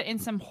Right. if you get in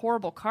some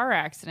horrible car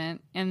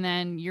accident and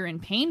then you're in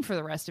pain for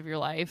the rest of your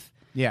life,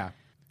 Yeah.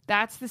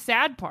 that's the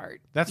sad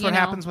part. That's you what know?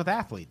 happens with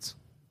athletes.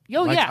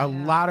 Oh, Like, yeah. a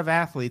lot of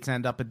athletes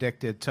end up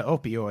addicted to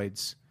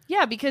opioids.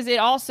 Yeah, because it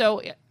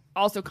also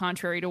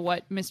contrary to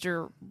what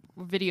Mr.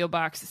 Video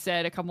Box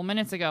said a couple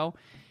minutes ago,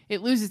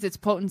 it loses its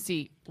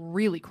potency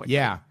really quickly.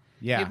 Yeah.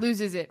 Yeah. It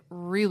loses it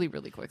really,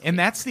 really quickly. And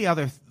that's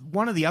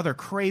one of the other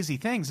crazy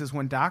things is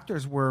when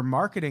doctors were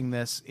marketing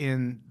this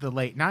in the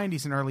late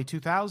 90s and early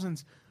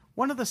 2000s,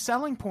 one of the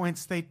selling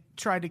points they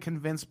tried to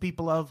convince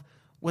people of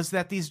was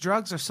that these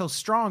drugs are so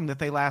strong that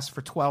they last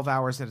for 12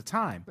 hours at a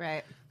time.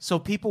 Right. So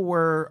people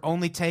were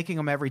only taking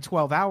them every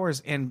 12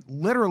 hours and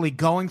literally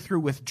going through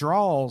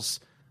withdrawals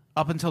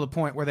up until the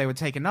point where they would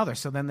take another.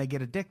 So then they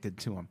get addicted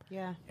to them.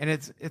 Yeah. And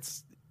it's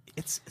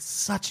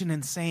such an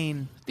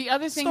insane the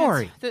other thing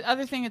story. The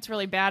other thing that's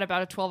really bad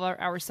about a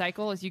 12-hour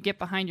cycle is you get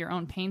behind your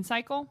own pain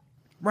cycle.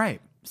 Right.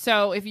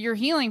 So if you're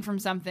healing from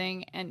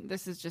something, and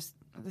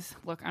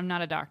look, I'm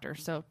not a doctor,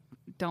 so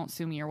don't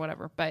sue me or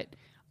whatever, but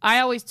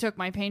I always took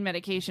my pain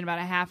medication about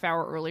a half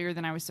hour earlier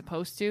than I was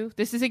supposed to.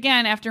 This is,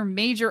 again, after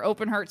major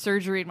open heart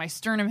surgery and my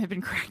sternum had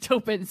been cracked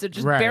open, so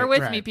just bear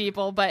with me,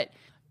 people. But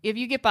if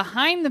you get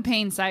behind the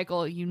pain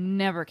cycle, you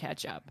never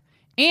catch up.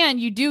 And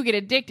you do get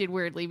addicted,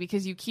 weirdly,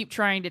 because you keep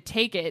trying to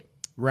take it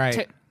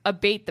to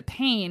abate the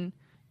pain.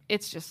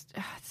 It's just,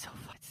 it's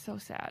so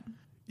sad.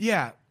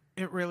 Yeah,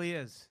 it really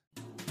is.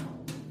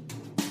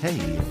 Hey,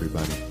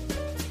 everybody.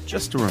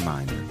 Just a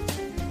reminder,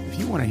 if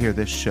you want to hear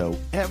this show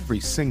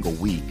every single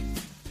week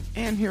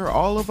and hear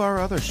all of our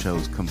other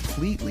shows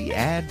completely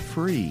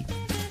ad-free,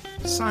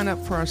 sign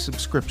up for our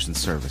subscription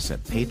service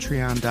at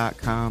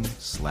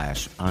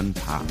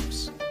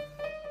patreon.com/unpops.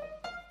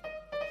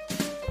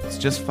 It's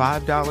just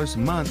 $5 a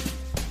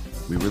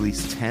month. We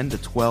release 10 to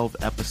 12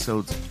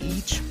 episodes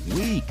each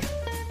week.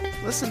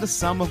 Listen to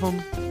some of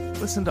them,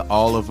 listen to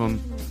all of them.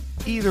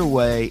 Either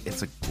way,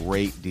 it's a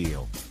great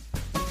deal.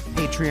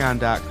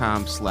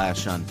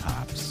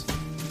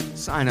 Patreon.com/unpops.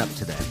 Sign up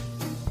today.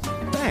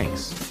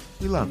 Thanks.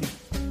 We love you.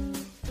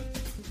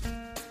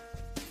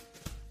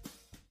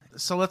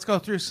 So let's go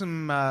through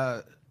some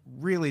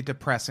really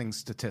depressing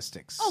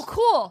statistics. Oh,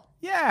 cool.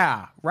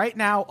 Yeah. Right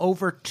now,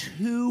 over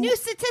 2... New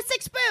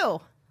statistics,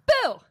 boo.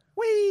 Boo.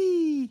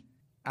 Whee!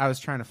 I was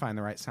trying to find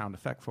the right sound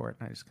effect for it,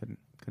 and I just couldn't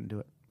do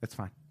it. It's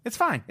fine. It's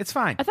fine. It's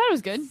fine. I thought it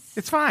was good.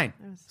 It's fine.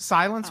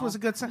 Silence was a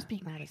good sound.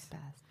 Being nice.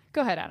 Go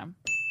ahead, Adam.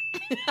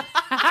 The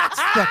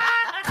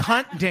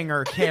cunt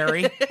dinger,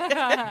 Kari.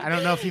 I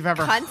don't know if you've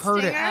ever Cunt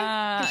heard it.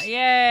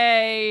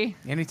 Yay.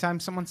 Anytime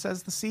someone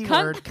says the C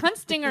word.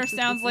 Kunstinger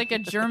sounds like a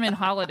German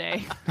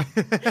holiday.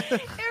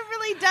 It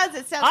really does.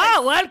 It sounds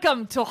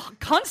Welcome to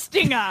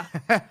Kunstinger.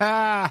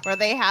 like where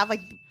they have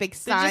like big They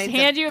signs. just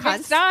hand you a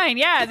big cunts. sign.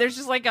 Yeah, there's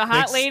just like a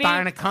hot Big lady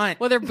stein of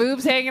cunt. with her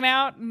boobs hanging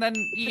out, and then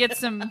you get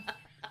some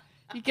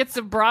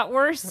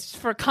bratwurst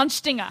for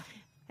Kunstinger.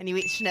 And you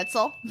eat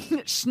schnitzel.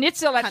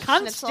 Schnitzel at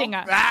Cunt schnitzel.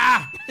 Kunstinger.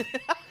 Ah!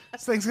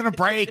 This thing's going to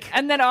break.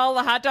 And then all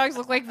the hot dogs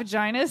look like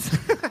vaginas.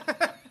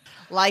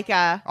 Like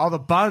a All the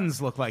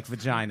buns look like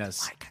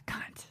vaginas. Like a cunt.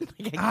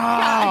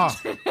 Oh,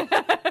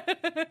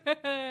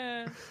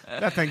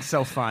 that thing's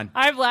so fun.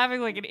 I'm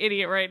laughing like an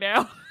idiot right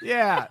now.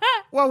 Yeah.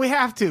 Well, we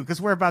have to because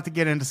we're about to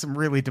get into some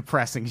really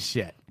depressing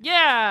shit.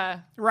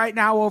 Yeah. Right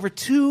now, over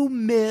 2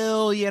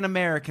 million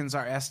Americans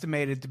are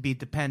estimated to be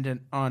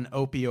dependent on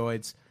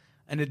opioids.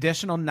 An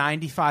additional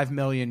 95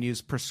 million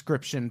use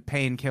prescription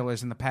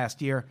painkillers in the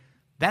past year.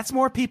 That's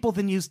more people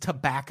than use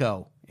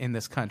tobacco in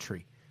this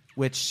country,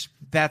 which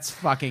that's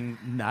fucking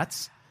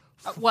nuts.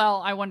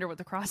 Well, I wonder what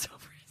the crossover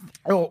is.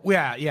 Oh,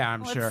 yeah,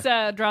 I'm Let's sure.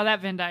 draw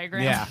that Venn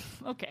diagram. Yeah.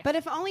 Okay. But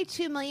if only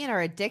 2 million are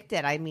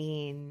addicted, I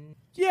mean,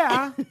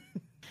 Yeah.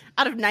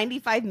 Out of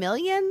 95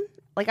 million?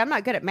 Like, I'm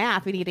not good at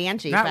math. We need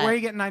Angie. Not but where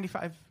you get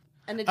 95.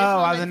 an additional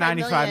out of the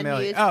 95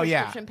 million. used Oh,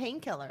 yeah. prescription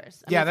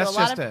painkillers. Yeah, so that's a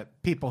lot just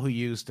of, people who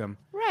used them.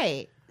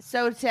 right.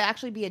 So to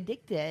actually be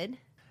addicted,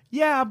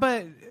 Yeah,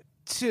 but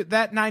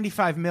that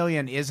 95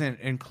 million isn't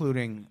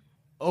including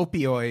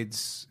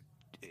opioids.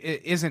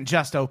 It isn't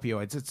just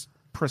opioids. It's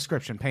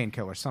prescription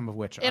painkillers, some of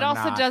which It are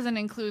also not. doesn't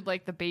include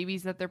like the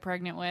babies that they're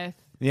pregnant with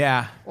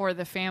Yeah. or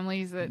the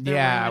families that they're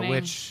Yeah, ruining.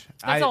 which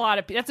that's a lot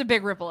of. That's a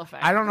big ripple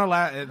effect. I don't know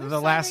the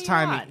side last are you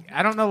time. on?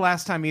 I don't know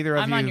last time either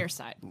of I'm you on your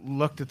side.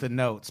 looked at the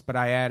notes, but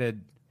I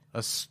added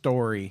a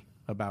story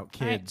about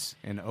kids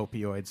and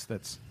opioids.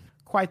 That's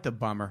quite the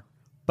bummer.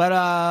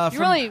 But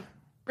You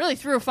really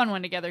threw a fun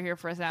one together here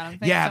for us, Adam.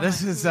 Thanks yeah, so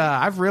this much. is.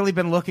 I've really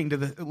been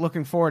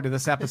looking forward to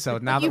this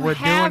episode. Now that You we're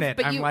have, doing it,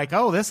 but I'm you- like,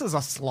 oh, this is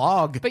a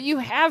slog. But you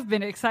have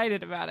been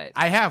excited about it.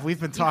 I have. We've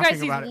been You talking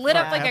guys, about he's it lit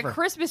up like a forever.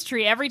 Christmas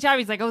tree every time.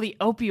 He's like, "Oh, the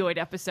opioid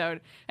episode,"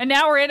 and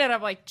now we're in it.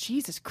 I'm like,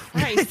 Jesus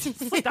Christ,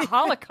 it's like the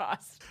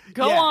Holocaust.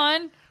 Go Yeah.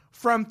 on.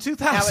 From that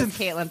 2000. was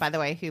Caitlin, by the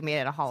way, who made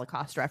it a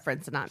Holocaust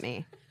reference, not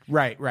me.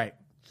 Right.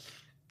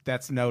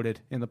 That's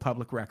noted in the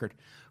public record.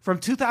 From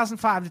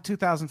 2005 to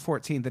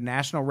 2014, the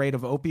national rate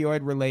of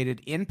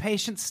opioid-related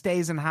inpatient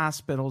stays in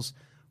hospitals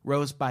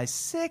rose by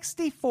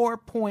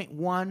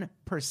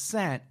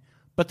 64.1%,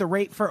 but the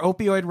rate for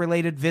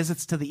opioid-related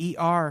visits to the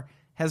ER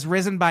has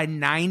risen by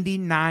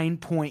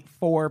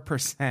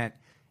 99.4%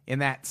 in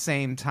that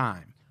same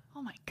time.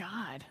 Oh my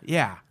God.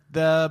 Yeah.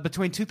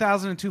 Between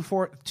 2000 and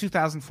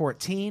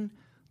 2014,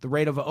 the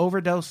rate of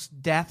overdose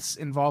deaths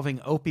involving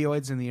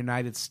opioids in the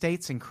United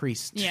States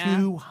increased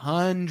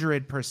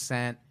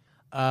 200%.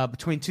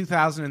 Between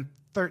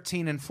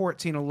 2013 and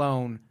 14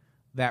 alone,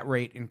 that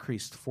rate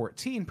increased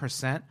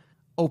 14%.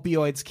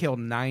 Opioids kill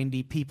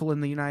 90 people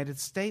in the United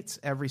States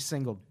every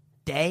single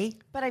day.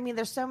 But I mean,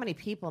 there's so many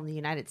people in the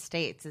United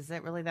States. Is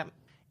it really that?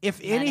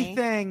 If Many?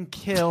 anything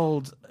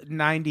killed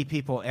 90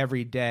 people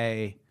every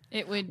day,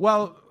 It would.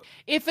 well,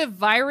 If a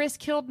virus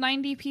killed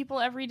 90 people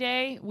every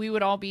day, we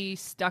would all be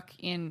stuck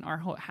in our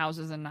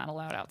houses and not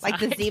allowed outside. Like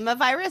the Zima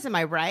virus, am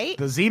I right?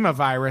 the Zima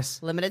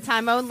virus, Limited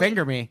time only.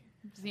 finger me.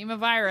 Zima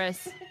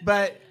virus.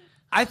 But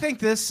I think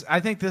this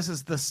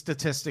is the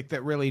statistic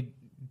that really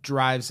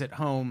drives it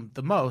home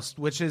the most,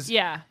 which is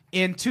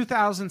in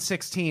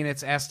 2016,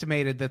 it's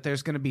estimated that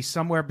there's going to be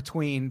somewhere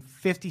between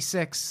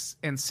 56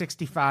 and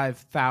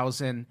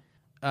 65,000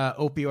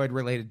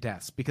 opioid-related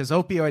deaths, because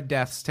opioid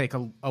deaths take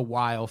a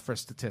while for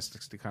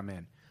statistics to come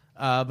in.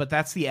 But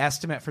that's the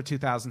estimate for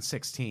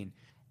 2016.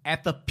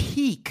 At the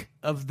peak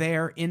of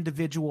their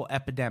individual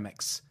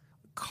epidemics,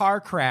 car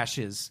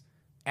crashes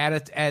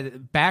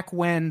back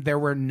when there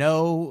were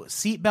no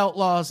seatbelt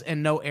laws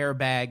and no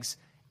airbags,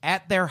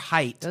 at their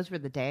height, Those were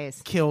the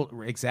days.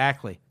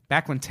 exactly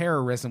back when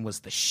terrorism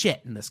was the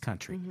shit in this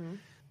country.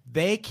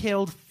 They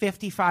killed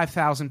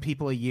 55,000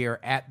 people a year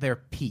at their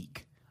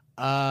peak.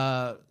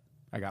 I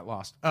got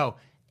lost. Oh,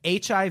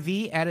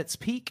 HIV at its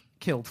peak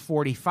killed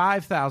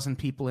 45,000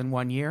 people in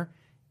 1 year,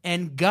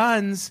 and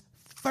guns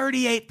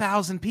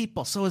 38,000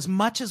 people. So as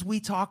much as we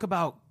talk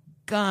about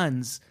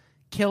guns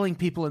killing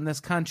people in this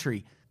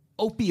country,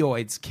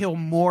 opioids kill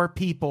more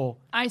people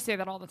I say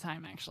that all the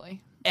time,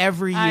 actually.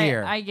 every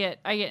year. I get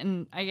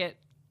in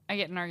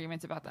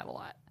arguments about that a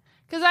lot.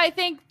 Because I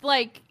think,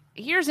 like,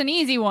 here's an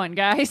easy one,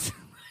 guys.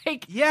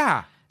 Like,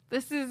 yeah.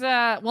 this is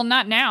well,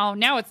 not now.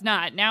 Now it's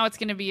not. Now it's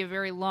going to be a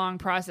very long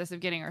process of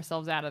getting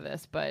ourselves out of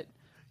this. But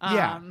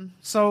Yeah.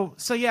 So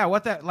yeah,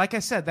 like I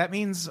said, that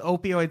means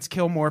opioids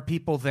kill more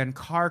people than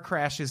car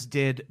crashes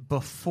did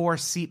before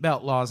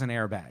seatbelt laws and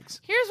airbags.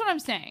 here's what I'm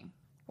saying: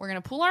 we're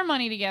going to pool our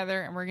money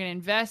together and we're going to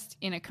invest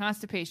in a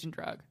constipation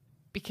drug,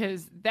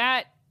 because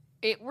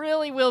it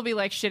really will be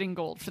like shitting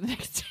gold for the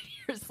next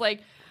 10 years.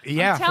 Like,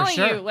 Yeah, I'm for telling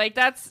sure. you, like,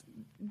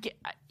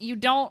 you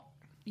don't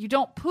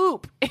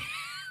poop.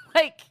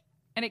 Like,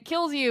 and it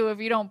kills you if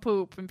you don't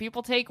poop, and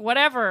people take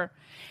whatever.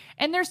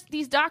 And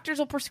these doctors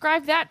will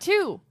prescribe that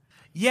too.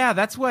 Yeah,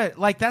 that's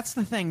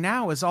the thing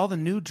now is all the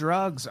new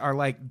drugs are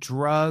like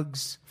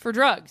drugs For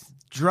drugs.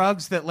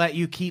 that let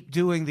you keep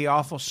doing the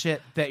awful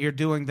shit that you're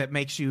doing that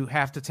makes you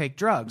have to take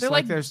drugs. They're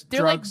like there's they're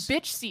drugs.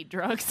 like bitch seat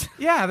drugs.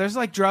 Yeah, there's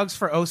like drugs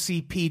for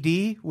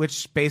OCPD,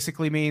 which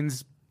basically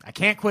means I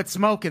can't quit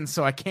smoking,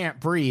 so I can't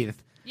breathe.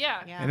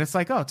 Yeah. And it's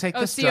like, oh, take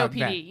Oh, this drug. COPD.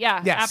 then.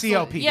 Yeah. Yeah,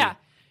 absolutely. COPD.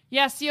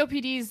 Yeah,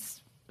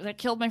 COPD's that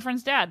killed my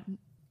friend's dad.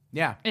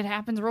 Yeah. It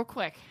happens real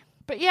quick.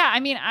 But yeah, I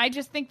mean, I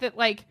just think that,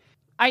 like,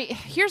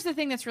 here's the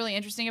thing that's really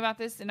interesting about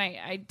this, and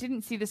I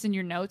didn't see this in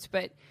your notes,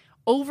 but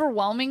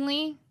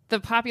overwhelmingly, the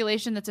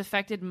population that's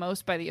affected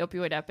most by the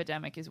opioid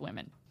epidemic is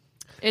women.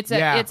 It's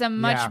a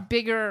much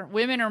bigger.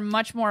 Women are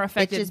much more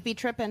affected. Bitches be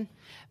tripping.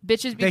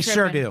 Bitches be They tripping.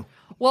 sure do.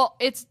 Well,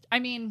 I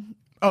mean,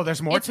 Oh,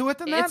 there's more It's- to it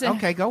than it's that? a-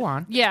 Okay, go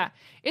on. yeah,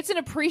 it's an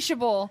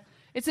appreciable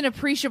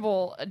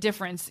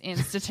difference in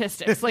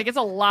statistics. Like, it's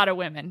a lot of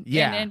women.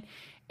 Yeah.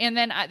 And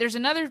then there's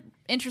another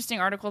interesting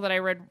article that I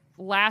read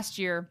last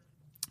year.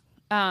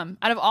 Out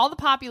of all the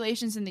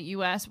populations in the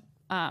U.S.,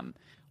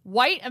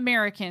 white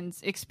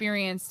Americans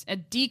experienced a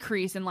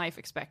decrease in life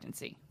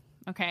expectancy.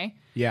 okay?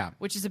 Yeah.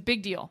 Which is a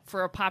big deal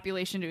for a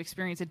population to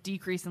experience a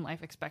decrease in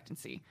life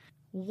expectancy.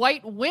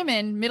 White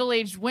women,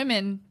 middle-aged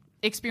women,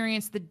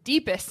 experience the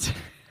deepest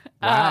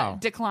Wow.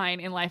 decline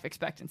in life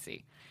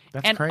expectancy.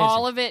 That's and crazy.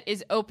 all of it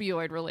is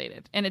opioid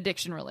related and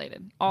addiction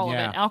related. All of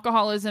Yeah. it.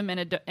 Alcoholism and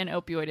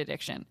opioid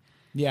addiction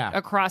Yeah.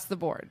 across the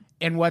board.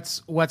 And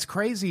what's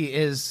crazy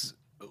is,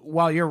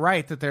 while you're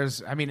right that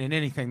there's, I mean, in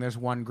anything, there's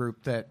one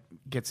group that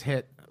gets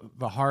hit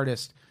the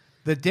hardest.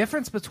 The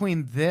difference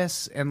between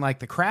this and like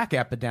the crack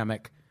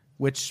epidemic,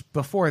 which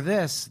before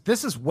this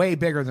is way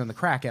bigger than the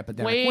crack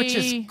epidemic, which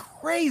is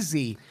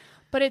crazy.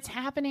 But it's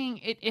happening.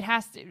 It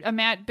has to.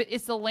 But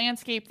it's the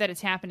landscape that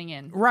it's happening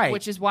in, Right?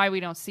 Which is why we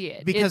don't see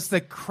it. Because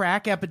the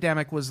crack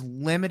epidemic was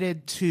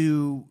limited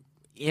to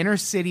inner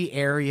city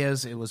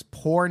areas. It was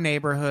poor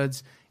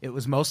neighborhoods. It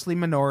was mostly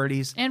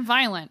minorities and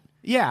violent.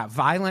 Yeah,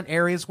 violent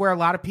areas where a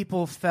lot of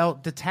people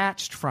felt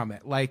detached from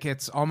it. Like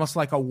it's almost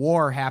like a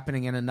war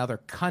happening in another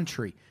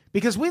country.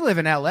 Because we live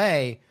in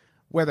LA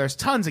where there's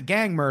tons of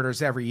gang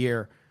murders every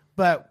year,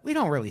 but we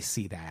don't really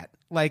see that.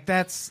 Like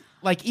that's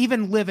like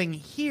even living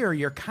here,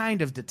 you're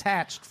kind of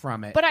detached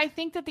from it. But I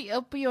think that the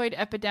opioid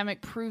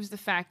epidemic proves the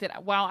fact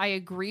that while I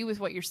agree with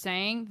what you're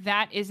saying,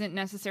 that isn't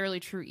necessarily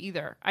true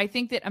either. I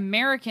think that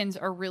Americans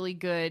are really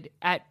good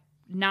at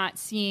not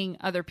seeing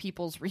other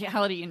people's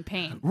reality and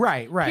pain.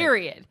 Right.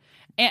 Period.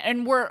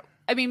 And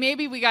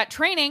maybe we got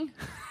training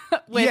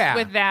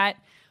with that,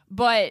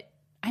 but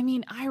I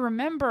mean, I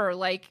remember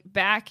like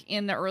back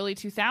in the early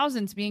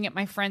 2000s being at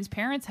my friend's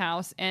parents'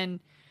 house and,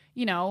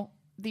 you know,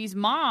 these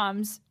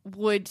moms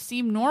would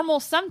seem normal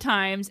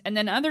sometimes and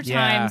then other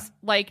times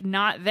like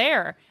not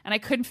there. And I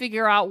couldn't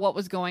figure out what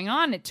was going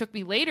on. It took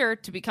me later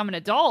to become an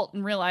adult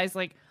and realize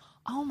like,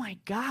 oh my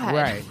God,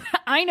 Right.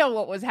 I know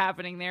what was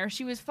happening there.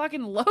 She was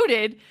fucking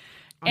loaded.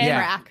 And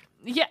crack.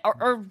 Yeah,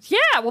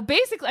 well,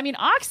 basically, I mean,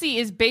 oxy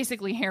is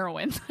basically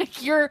heroin.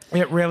 Like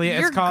It really is.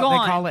 you're They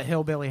gone. call it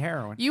hillbilly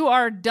heroin. You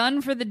are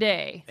done for the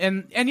day.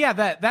 And yeah,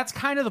 that's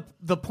kind of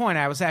the point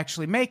I was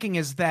actually making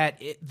is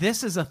that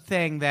this is a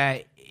thing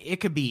that it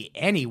could be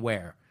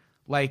anywhere.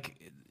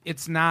 Like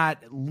it's not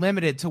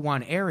limited to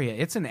one area.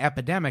 It's an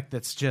epidemic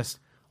that's just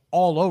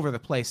all over the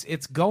place.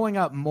 It's going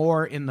up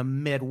more in the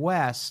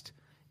Midwest,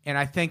 and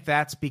I think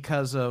that's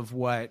because of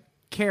what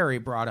Kari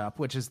brought up,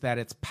 which is that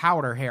it's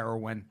powder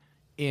heroin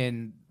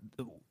in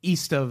the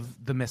east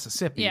of the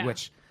Mississippi,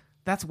 which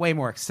that's way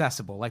more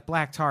accessible. Like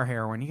black tar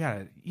heroin,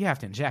 you have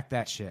to inject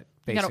that shit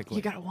basically.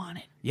 You gotta want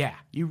it. Yeah,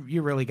 you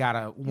really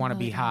gotta want to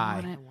be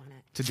high want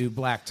to do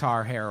black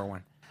tar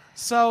heroin.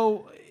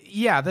 So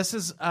yeah, this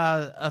is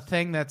a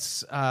thing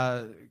that's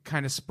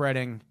kind of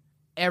spreading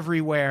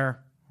everywhere.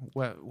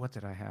 What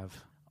did I have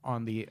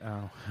on the?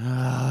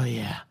 Oh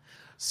yeah.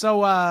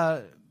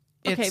 So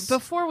Okay,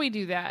 before we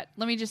do that,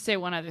 let me just say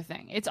one other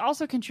thing. It's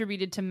also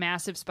contributed to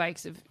massive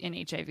spikes in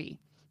HIV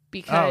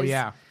because,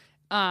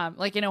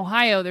 like in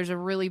Ohio, there's a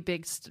really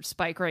big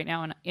spike right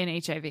now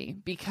in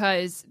HIV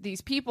because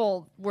these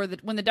people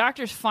when the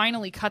doctors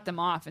finally cut them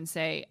off and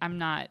say, "I'm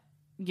not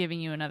giving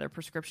you another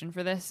prescription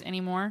for this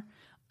anymore,"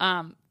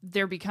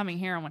 they're becoming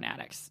heroin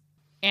addicts,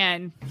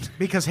 and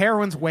because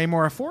heroin's way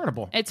more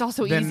affordable. It's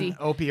also than easy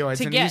opioids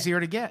to and get.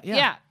 easier to get.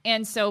 Yeah,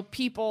 and so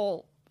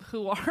people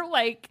who are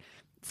like.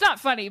 It's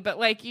not funny, but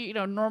like you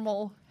know,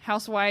 normal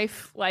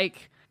housewife,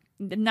 like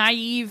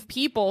naive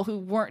people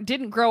who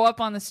didn't grow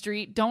up on the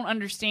street, don't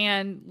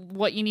understand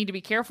what you need to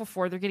be careful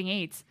for. They're getting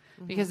AIDS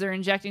because they're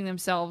injecting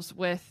themselves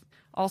with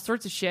all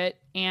sorts of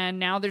shit, and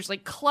now there's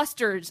like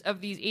clusters of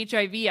these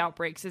HIV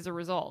outbreaks as a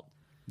result.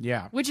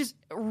 Yeah, which is,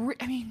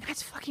 I mean,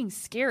 that's fucking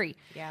scary.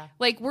 Yeah,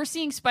 like we're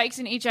seeing spikes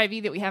in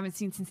HIV that we haven't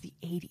seen since the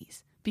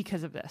 80s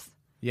because of this.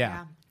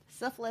 Yeah.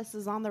 Syphilis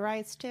is on the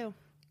rise too.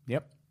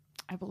 Yep,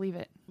 I believe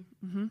it.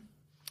 Mm-hmm.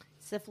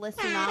 Syphilis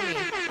tsunami.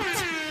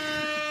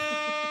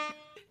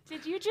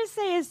 Did you just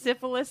say a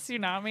syphilis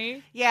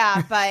tsunami?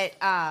 Yeah, but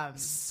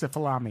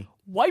syphilami.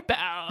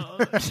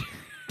 Wipeout.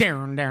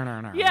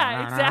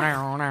 Yeah,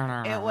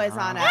 exactly. It was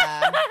on a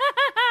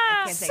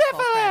I can't take full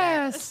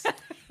credit. syphilis.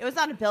 It was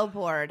on a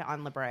billboard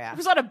on La Brea. It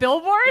was on a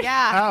billboard?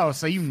 Yeah. Oh,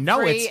 so you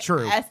know it's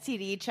true.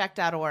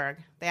 STDcheck.org.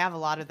 They have a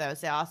lot of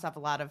those. They also have a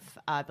lot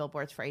of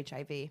billboards for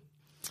HIV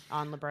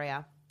on La Brea.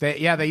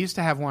 They used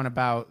to have one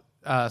about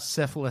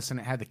syphilis, and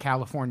it had the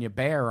California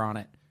bear on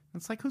it.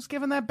 It's like, who's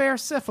giving that bear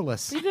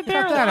syphilis? Leave the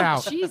bear Cut that alone.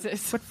 out.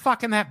 Jesus. Quit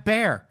fucking that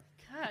bear.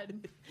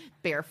 God.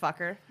 Bear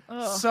fucker.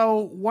 Ugh. So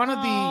one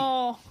of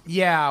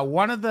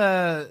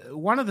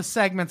the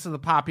segments of the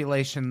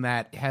population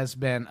that has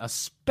been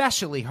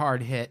especially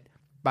hard hit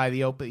by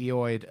the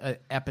opioid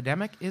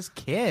epidemic is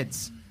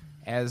kids,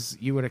 as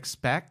you would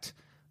expect.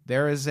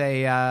 There is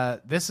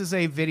this is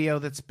a video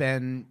that's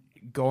been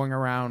going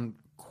around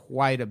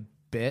quite a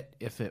bit,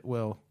 if it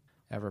will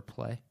ever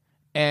play,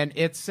 and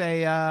it's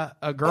a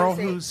girl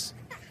who's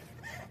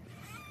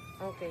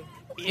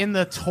in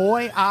the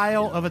toy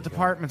aisle of a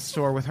department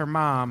store with her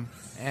mom,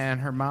 and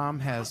her mom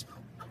has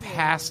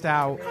passed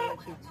out.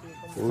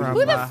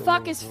 Who the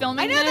fuck is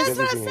filming this? That's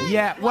what I was saying.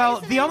 Yeah, well,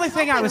 the only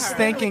thing I was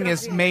thinking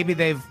is maybe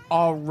they've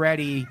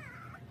already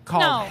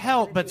called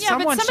help, but yeah,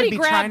 someone but somebody should be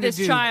grab trying this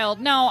to do. child.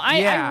 No, I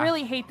Yeah.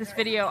 really hate this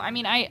video. I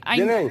mean, I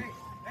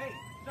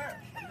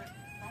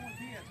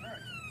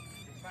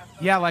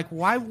Yeah, like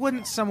why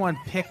wouldn't someone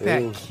pick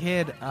that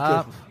kid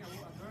up?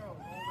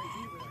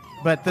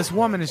 But this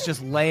woman is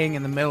just laying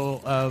in the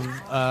middle of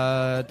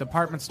a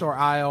department store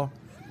aisle,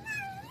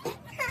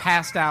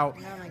 passed out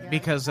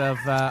because of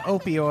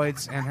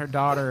opioids, and her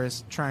daughter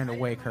is trying to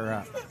wake her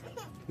up.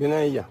 Viene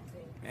ella.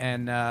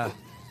 And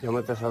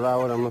Llámate a la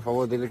hora, por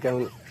favor, dile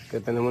que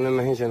tenemos una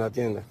emergencia en la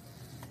tienda.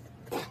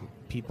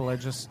 people are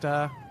just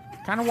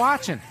kind of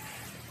watching.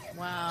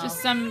 Wow. just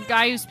some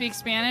guy who speaks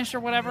Spanish or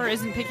whatever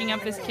isn't picking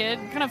up this kid.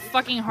 What kind of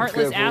fucking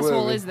heartless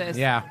asshole is this?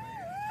 Yeah.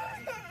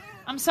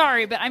 I'm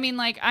sorry, but I mean,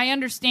 like, I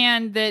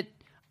understand that.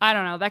 I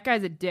don't know. That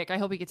guy's a dick. I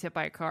hope he gets hit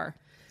by a car.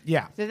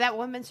 Yeah. Did that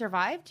woman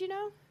survive? Do you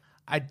know?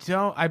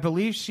 I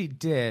believe she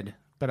did,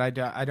 but I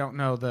don't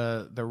know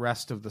the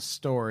rest of the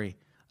story.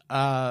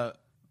 But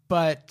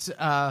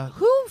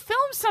Who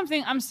filmed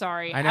something? I'm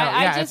sorry. I know.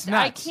 I Yeah, just it's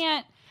nuts. I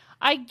can't.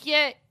 I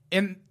get.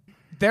 and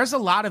there's a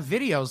lot of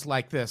videos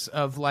like this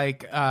of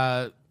like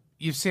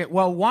you've seen.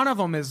 Well, one of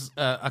them is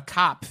a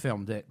cop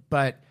filmed it,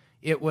 but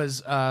it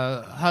was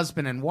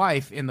husband and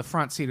wife in the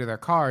front seat of their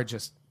car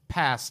just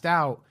passed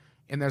out,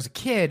 and there's a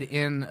kid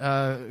in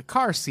a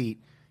car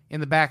seat in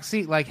the back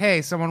seat, like,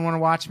 hey, someone want to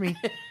watch me?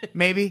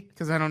 Maybe,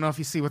 because I don't know if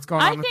you see what's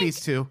going on with these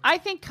two. I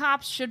think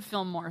cops should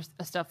film more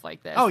stuff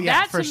like this. Oh, yeah,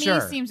 that for to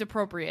sure. me seems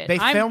appropriate. They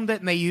filmed it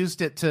and they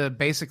used it to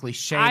basically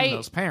shame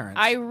those parents.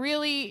 I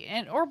really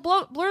or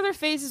blur their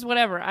faces,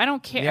 whatever. I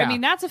don't care. Yeah. I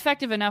mean, that's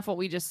effective enough. What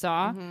we just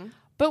saw.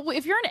 But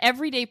if you're an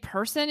everyday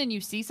person and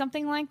you see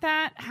something like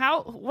that,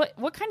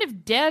 what kind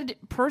of dead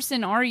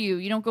person are you?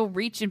 You don't go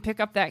reach and pick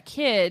up that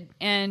kid.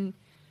 And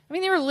I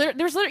mean,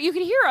 there's you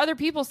could hear other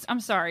people. I'm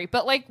sorry,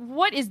 but like,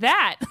 what is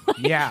that? Like,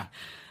 Yeah.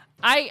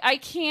 I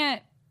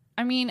can't.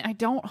 I mean, I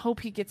don't hope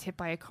he gets hit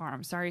by a car.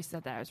 I'm sorry I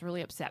said that. I was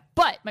really upset.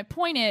 But my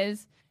point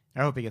is,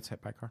 I hope he gets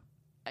hit by a car.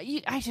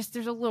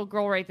 there's a little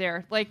girl right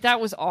there. Like,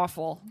 that was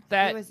awful. If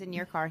That he was in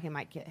your car, he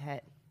might get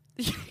hit.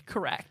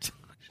 correct.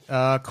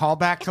 Call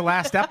back to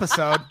last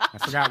episode. I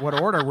forgot what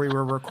order we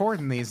were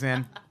recording these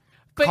in.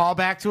 But- Call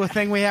back to a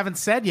thing we haven't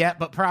said yet,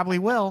 but probably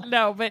will.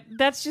 No, but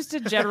that's just a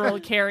general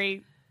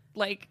Carrie.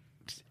 Like,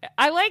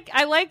 I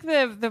like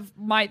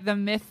the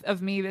myth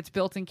of me that's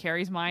built in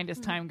Carrie's mind as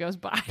time goes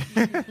by.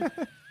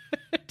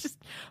 Just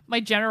my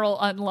general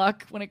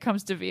unluck when it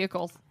comes to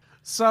vehicles.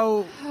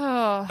 So,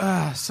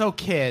 so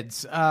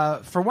kids.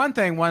 For one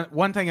thing,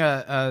 one thing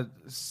a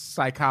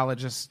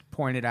psychologist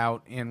pointed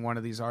out in one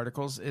of these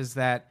articles is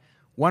that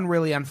one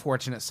really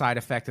unfortunate side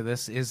effect of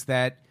this is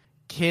that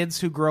kids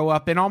who grow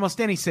up in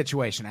almost any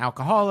situation,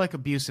 alcoholic,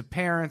 abusive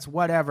parents,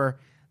 whatever,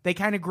 they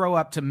kind of grow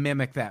up to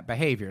mimic that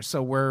behavior.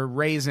 So we're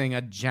raising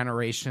a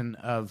generation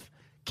of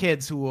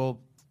kids who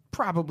will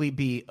probably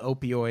be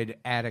opioid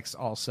addicts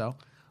also.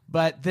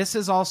 But this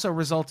is also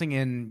resulting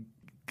in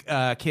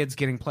kids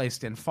getting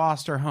placed in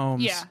foster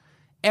homes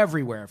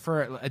everywhere.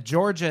 For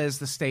Georgia is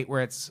the state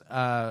where it's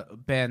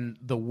been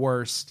the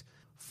worst.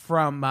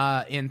 From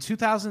in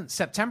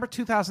September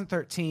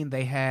 2013,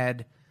 they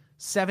had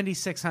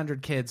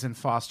 7,600 kids in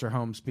foster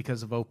homes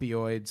because of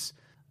opioids.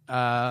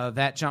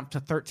 That jumped to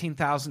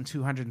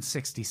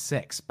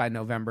 13,266 by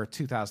November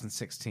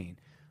 2016.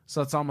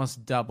 So it's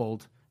almost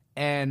doubled.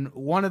 And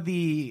one of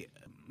the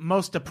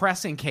most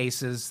depressing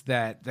cases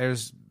that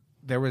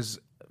there was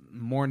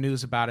more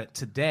news about it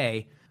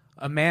today.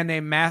 A man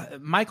named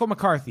Michael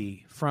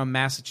McCarthy from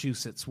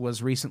Massachusetts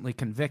was recently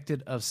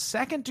convicted of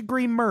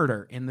second-degree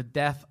murder in the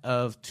death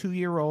of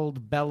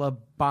 2-year-old Bella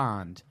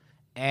Bond.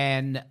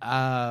 And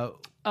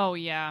Oh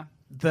yeah.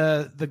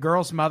 the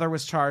girl's mother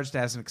was charged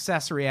as an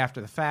accessory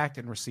after the fact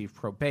and received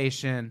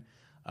probation.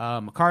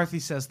 McCarthy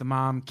says the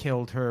mom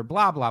killed her,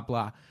 blah, blah,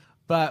 blah.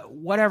 But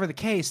whatever the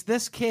case,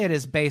 this kid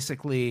is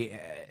basically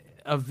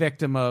a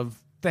victim of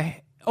the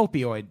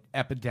opioid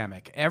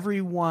epidemic.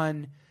 Every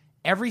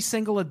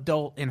single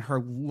adult in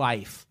her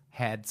life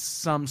had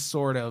some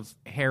sort of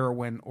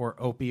heroin or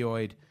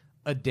opioid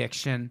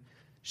addiction.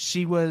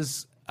 She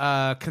was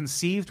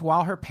conceived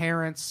while her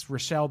parents,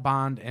 Rochelle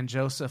Bond and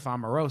Joseph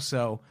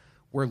Amoroso,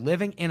 were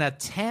living in a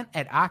tent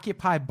at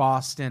Occupy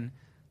Boston.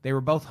 They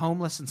were both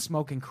homeless and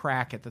smoking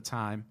crack at the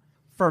time.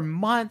 For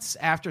months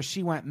after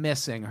she went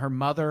missing, her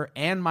mother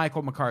and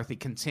Michael McCarthy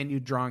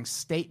continued drawing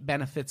state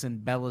benefits in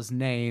Bella's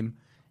name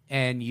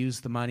and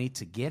used the money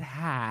to get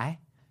high.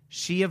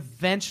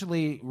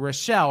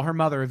 Rochelle, her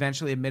mother,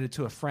 eventually admitted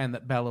to a friend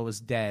that Bella was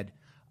dead.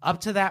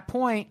 Up to that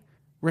point,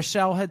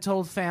 Rochelle had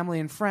told family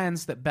and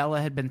friends that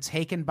Bella had been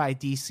taken by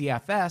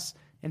DCFS,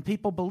 and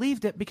people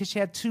believed it because she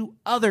had 2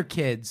 other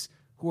kids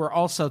who were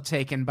also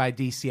taken by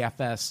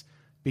DCFS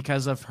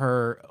because of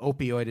her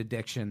opioid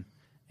addiction.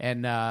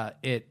 And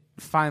it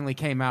finally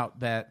came out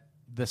that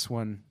this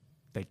one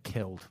they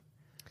killed.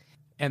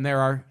 And there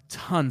are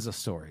tons of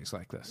stories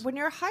like this. When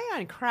you're high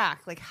on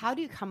crack, like, how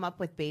do you come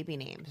up with baby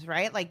names,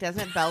 right? Like,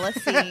 doesn't Bella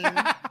seem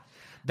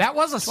That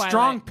was a Twilight.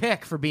 strong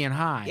pick for being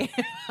high.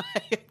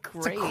 great?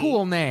 It's a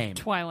cool name.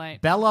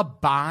 Twilight. Bella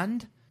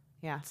Bond?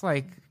 Yeah. It's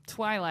like,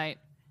 Twilight.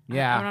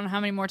 Yeah. I don't know how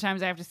many more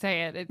times I have to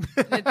say it.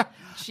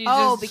 She's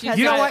Oh, just, because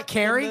You know the- what,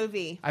 Kari? the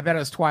movie. I bet it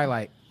was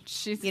Twilight.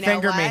 she's, You know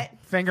Finger me. what?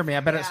 Finger me. I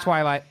bet it was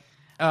Twilight.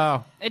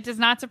 Oh. it does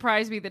not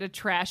surprise me that a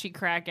trashy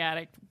crack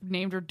addict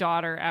named her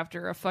daughter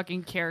after a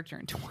fucking character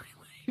in Twilight.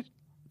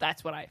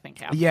 That's what I think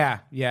happened.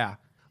 Yeah.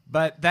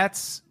 But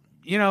that's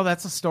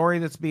a story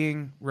that's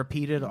being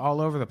repeated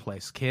all over the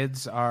place.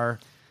 Kids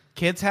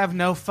have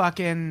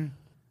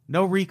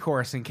no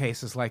recourse in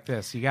cases like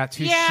this. You got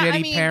two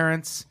shitty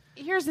parents.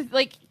 Here's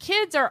the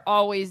kids are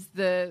always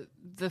the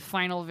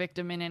final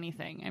victim in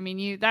anything. I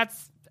mean,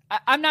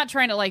 I'm not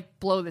trying to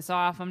blow this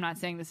off. I'm not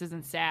saying this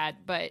isn't sad,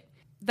 but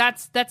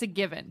that's a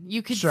given.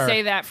 You could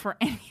say that for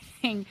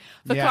anything.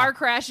 The car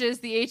crashes,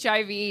 the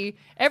HIV,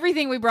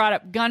 everything we brought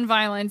up, gun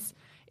violence.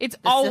 It's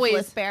always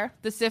syphilis bear.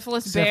 The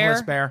syphilis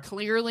bear.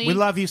 Clearly, We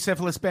love you,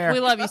 Syphilis Bear. we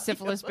love you,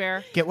 syphilis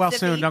bear. Get well Sippy.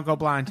 soon. Don't go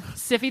blind.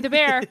 Siffy the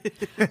bear.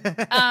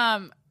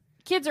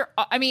 Kids are.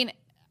 I mean,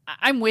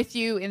 I'm with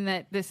you in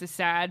that this is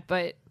sad,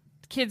 but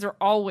kids are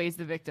always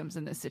the victims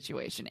in this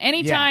situation.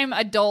 Anytime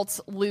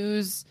adults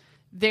lose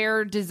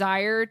their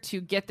desire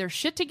to get their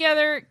shit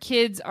together,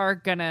 kids are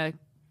gonna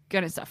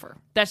suffer.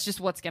 That's just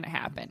what's gonna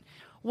happen.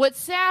 What's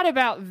sad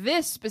about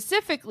this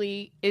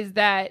specifically is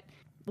that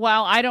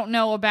while I don't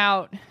know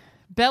about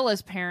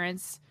Bella's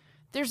parents,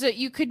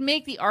 you could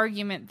make the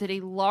argument that a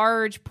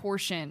large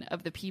portion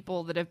of the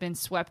people that have been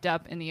swept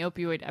up in the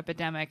opioid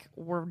epidemic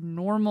were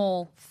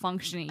normal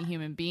functioning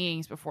human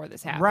beings before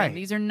this happened. Right.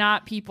 These are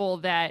not people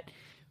that,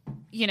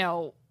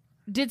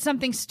 did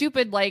something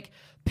stupid like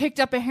picked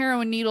up a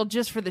heroin needle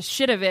just for the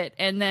shit of it.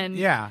 And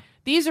then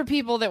these are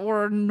people that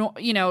were,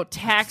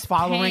 tax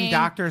Following paying.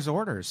 doctor's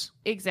orders.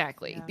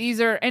 Exactly. Yeah.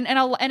 These are,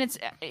 and it's,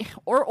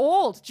 or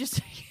old, just,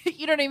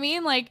 you know what I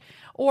mean?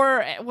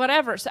 Or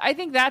whatever. So I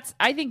think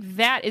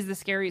that is the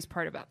scariest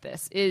part about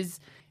this is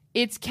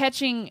it's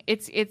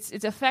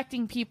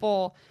affecting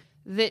people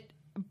that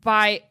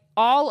by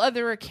all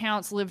other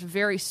accounts lived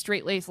very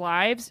straight-laced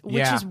lives,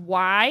 which is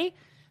why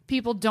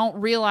people don't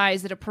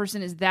realize that a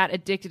person is that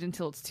addicted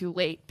until it's too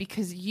late,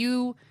 because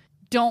you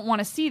don't want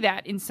to see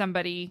that in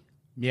somebody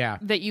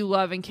that you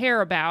love and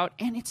care about.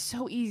 And it's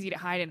so easy to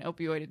hide an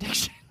opioid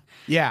addiction.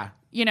 Yeah.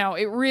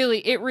 It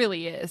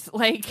really is.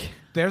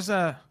 There's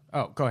a...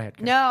 Oh, go ahead.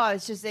 No,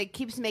 it's just it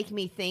keeps making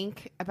me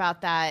think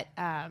about that.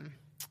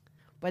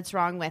 What's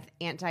wrong with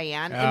Aunt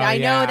Diane? And I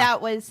know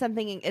that was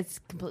something. It's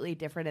completely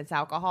different. It's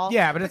alcohol.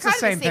 Yeah, but it's the kind of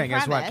same thing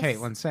as what premise.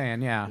 Caitlin's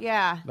saying. Yeah,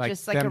 Yeah,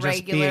 just like a them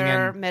just being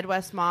regular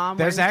Midwest mom.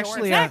 There's wearing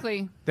actually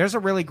shorts. there's a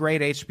really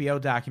great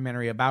HBO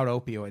documentary about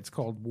opioids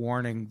called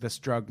 "Warning: This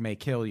Drug May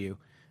Kill You,"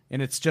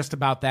 and it's just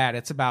about that.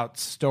 It's about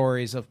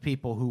stories of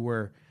people who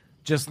were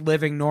just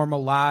living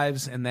normal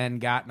lives and then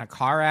got in a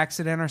car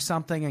accident or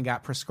something and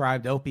got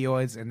prescribed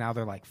opioids, and now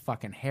they're like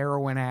fucking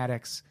heroin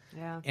addicts.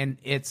 Yeah. And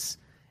it's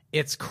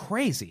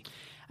crazy.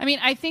 I mean,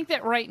 I think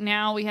that right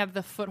now we have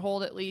the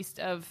foothold, at least,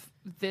 of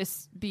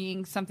this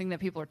being something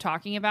that people are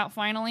talking about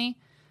finally.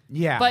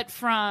 Yeah. But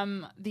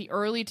from the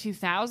early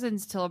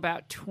 2000s till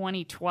about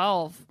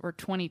 2012 or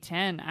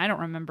 2010, I don't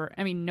remember.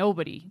 I mean,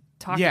 nobody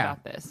talked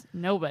about this.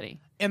 Nobody.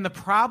 And the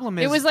problem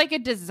is... It was like a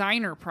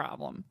designer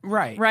problem.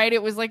 Right. Right?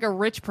 It was like a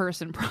rich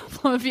person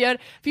problem. If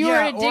you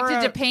were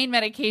addicted to pain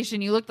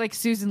medication, you looked like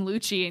Susan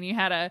Lucci and you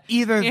had a...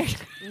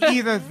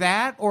 Either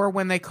that or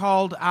when they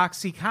called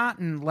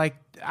OxyContin,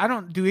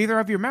 do either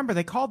of you remember,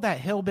 they called that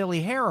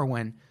hillbilly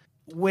heroin,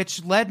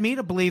 which led me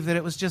to believe that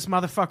it was just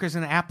motherfuckers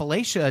in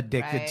Appalachia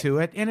addicted to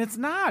it, and it's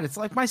not. It's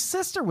like my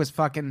sister was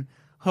fucking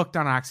hooked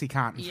on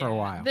OxyContin for a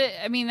while.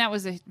 That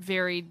was a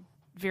very,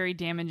 very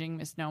damaging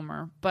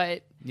misnomer.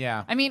 But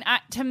yeah, I mean,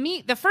 to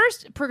me, the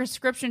first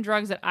prescription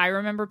drugs that I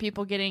remember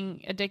people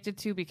getting addicted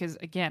to, because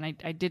again,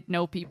 I did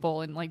know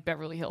people in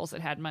Beverly Hills that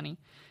had money.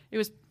 It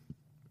was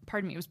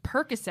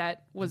Percocet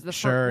was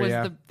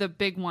the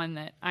big one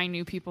that I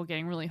knew people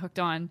getting really hooked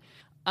on.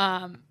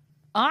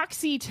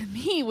 Oxy, to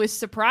me, was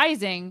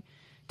surprising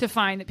to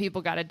find that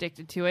people got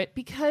addicted to it,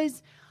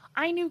 because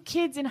I knew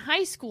kids in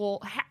high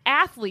school,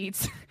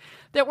 athletes,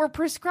 that were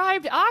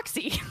prescribed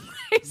Oxy.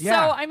 So,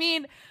 I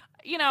mean,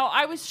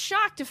 I was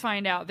shocked to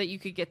find out that you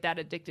could get that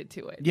addicted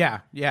to it. Yeah,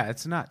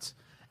 it's nuts.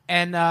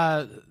 And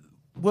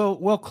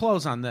we'll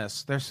close on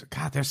this. There's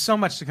so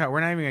much to cover.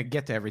 We're not even going to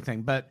get to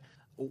everything, but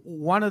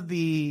one of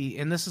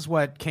and this is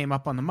what came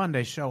up on the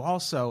Monday show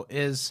also,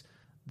 is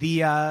the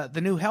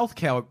new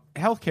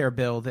healthcare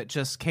bill that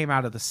just came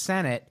out of the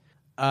Senate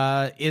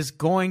is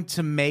going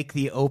to make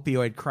the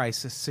opioid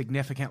crisis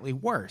significantly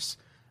worse.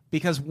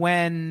 Because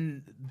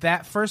when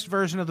that first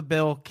version of the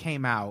bill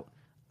came out,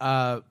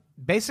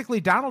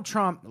 basically Donald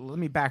Trump, let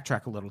me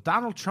backtrack a little.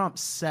 Donald Trump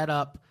set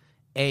up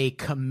a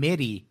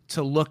committee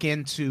to look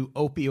into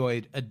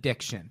opioid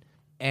addiction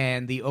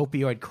and the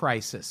opioid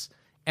crisis.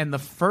 And the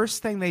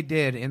first thing they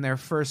did in their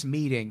first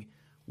meeting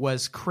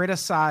was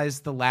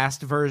criticize the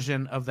last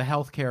version of the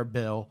healthcare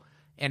bill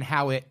and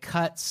how it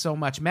cut so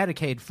much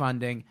Medicaid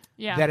funding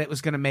that it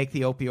was going to make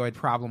the opioid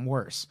problem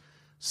worse.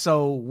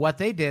 So what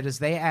they did is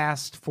they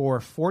asked for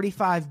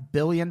 $45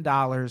 billion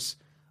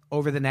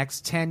over the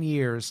next 10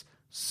 years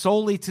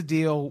solely to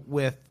deal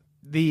with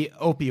the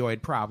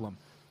opioid problem.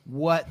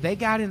 What they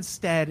got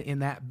instead in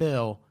that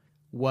bill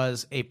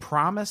was a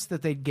promise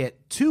that they'd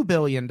get $2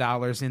 billion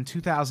in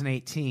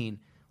 2018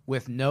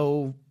 with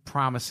no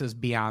promises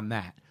beyond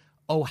that.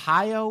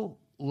 Ohio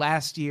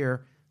last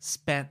year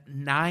spent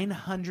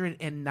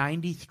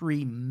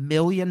 $993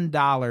 million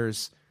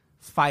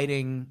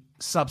fighting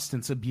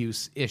substance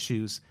abuse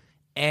issues,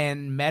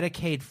 and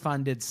Medicaid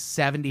funded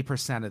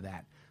 70% of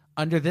that.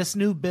 Under this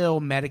new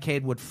bill,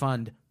 Medicaid would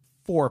fund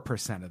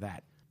 4% of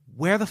that.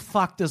 Where the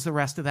fuck does the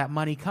rest of that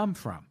money come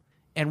from?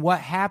 And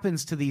what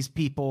happens to these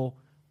people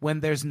when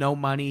there's no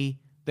money,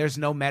 there's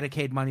no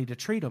Medicaid money to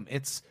treat them?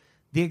 It's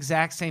the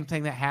exact same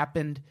thing that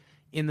happened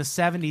in the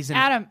 70s.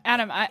 And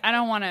Adam, I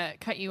don't want to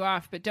cut you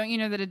off, but don't you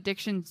know that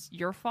addiction's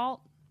your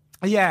fault?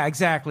 Yeah,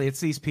 exactly. It's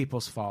these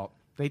people's fault.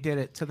 They did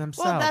it to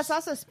themselves. Well, that's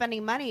also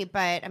spending money,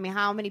 but I mean,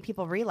 how many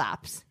people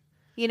relapse?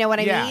 You know what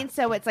I mean?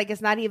 So it's like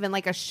it's not even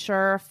like a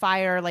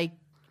surefire, like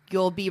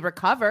you'll be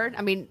recovered.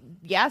 I mean,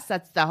 yes,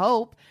 that's the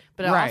hope,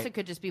 but it also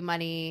could just be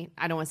money,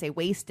 I don't want to say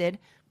wasted,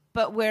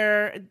 but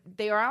where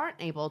they aren't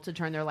able to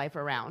turn their life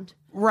around.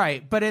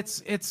 Right, but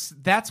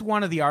that's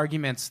one of the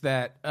arguments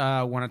that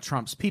one of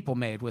Trump's people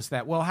made was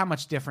that, well, how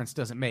much difference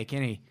does it make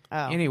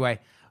anyway?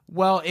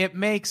 Well,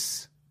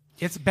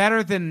 it's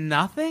better than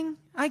nothing,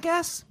 I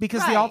guess,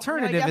 because the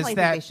alternative is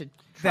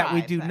that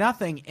we do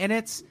nothing, and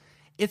it's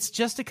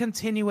just a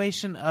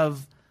continuation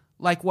of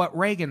like what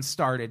Reagan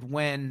started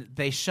when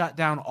they shut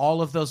down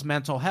all of those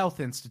mental health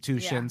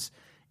institutions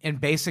and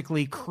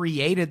basically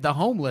created the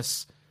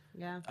homeless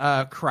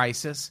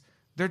crisis.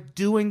 They're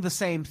doing the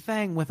same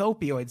thing with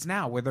opioids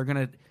now, where they're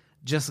going to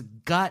just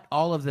gut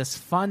all of this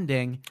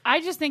funding.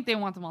 I just think they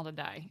want them all to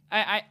die.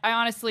 I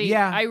honestly,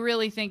 I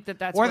really think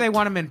that's or they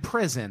want them in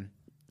prison.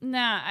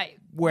 Nah,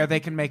 where they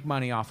can make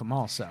money off them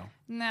also.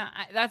 Nah,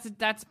 that's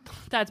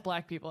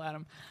black people,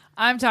 Adam.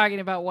 I'm talking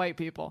about white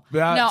people.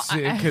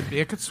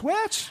 It could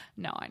switch.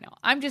 No, I know.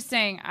 I'm just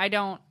saying I've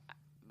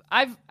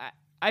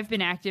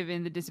been active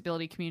in the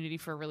disability community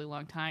for a really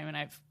long time, and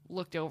I've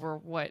looked over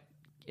what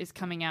is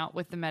coming out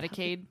with the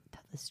Medicaid.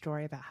 Tell the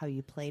story about how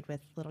you played with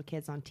little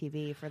kids on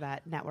TV for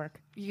that network.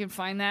 You can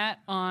find that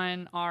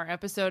on our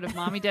episode of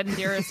Mommy, Dead, and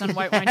Dearest on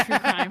White Wine True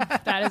Crime.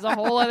 That is a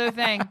whole other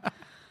thing.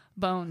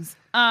 Bones.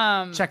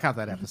 Check out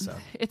that episode.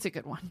 It's a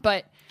good one.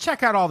 But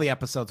check out all the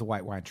episodes of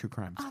White Wine True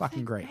Crime. It's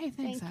fucking great. Hey,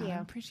 thanks, Thank you. I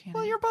appreciate it.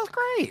 Well, you're both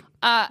great.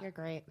 You're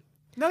great.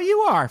 No, you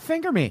are.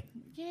 Finger me.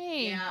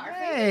 Yay.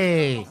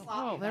 Hey.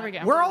 Oh, there we go.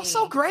 We're all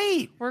so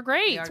great. We're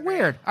great. It's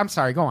weird. I'm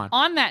sorry. Go on.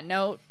 On that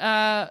note,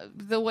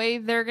 the way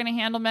they're going to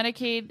handle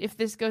Medicaid, if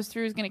this goes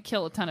through, is going to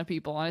kill a ton of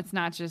people. And it's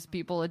not just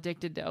people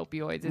addicted to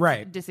opioids.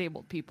 It's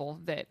disabled people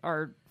that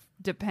are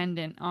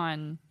dependent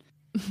on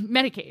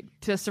Medicaid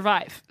to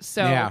survive.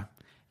 So,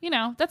 you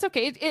know, that's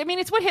okay. I mean,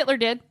 it's what Hitler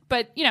did,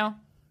 but, you know,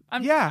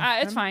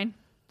 it's fine.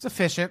 It's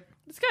efficient.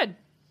 It's good.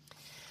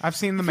 I've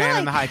seen The Man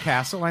in the High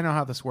Castle. I know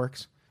how this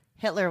works.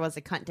 Hitler was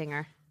a cunt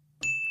dinger.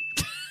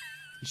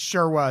 He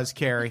sure was,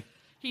 Kari.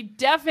 He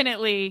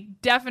definitely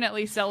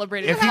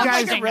celebrated. If you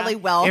guys really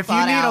well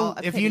thought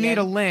out, if you need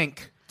a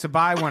link to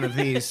buy one of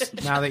these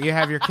now that you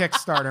have your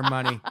Kickstarter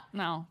money,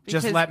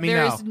 just let me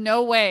know. There's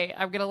no way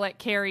I'm gonna let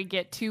Kari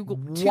get two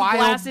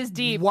glasses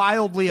deep,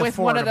 wildly with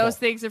affordable. one of those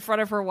things in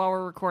front of her while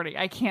we're recording.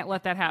 I can't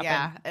let that happen.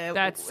 Yeah, it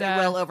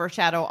will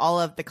overshadow all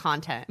of the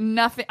content.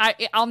 Nothing.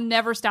 I'll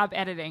never stop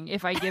editing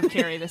if I give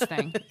Kari this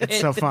thing. It's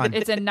so fun.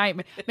 It's a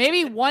nightmare.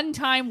 Maybe one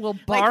time we'll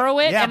borrow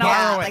it, and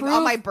I'll prove,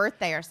 on my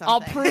birthday or something.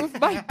 I'll prove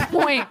my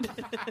point.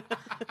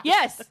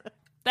 Yes.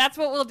 That's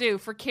what we'll do.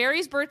 For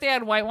Kari's birthday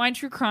on White Wine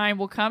True Crime,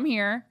 we'll come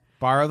here.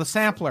 Borrow the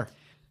sampler.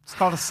 It's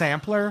called a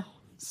sampler,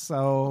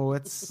 so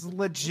it's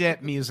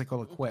legit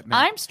musical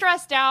equipment. I'm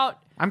stressed out.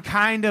 I'm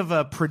kind of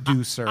a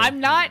producer.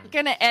 I'm not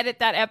going to edit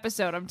that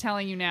episode, I'm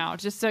telling you now,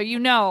 just so you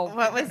know.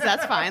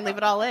 That's fine. Leave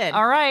it all in.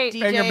 All right.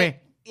 Finger me.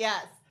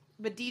 Yes.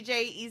 But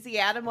DJ Easy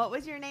Adam, what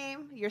was your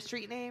name? Your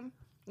street name?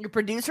 Your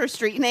producer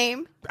street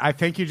name? I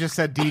think you just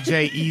said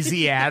DJ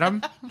Easy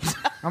Adam.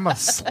 I'm a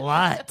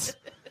slut.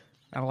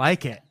 I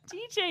like it.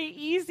 DJ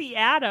Easy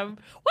Adam.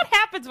 What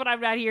happens when I'm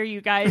not here,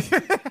 you guys? You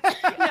were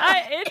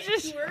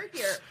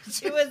here.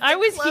 I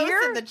was close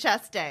here in the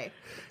chest day.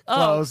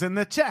 Clothes in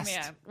the chest.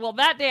 Man. Well,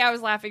 that day I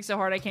was laughing so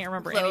hard I can't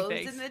remember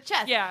anything. Clothes in the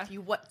chest. Yeah. If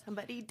you want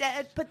somebody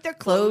dead, put their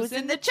clothes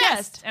in the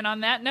chest. And on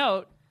that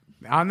note,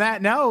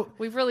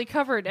 we've really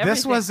covered everything.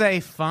 This was a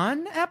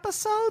fun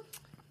episode?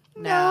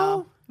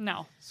 No.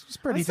 This was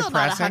pretty I'm still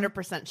depressing. not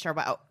 100% sure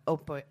about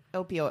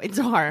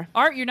opioids are.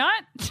 Art, you're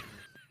not?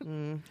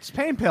 It's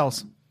pain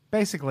pills,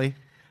 basically.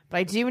 But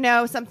I do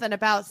know something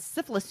about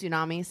syphilis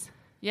tsunamis.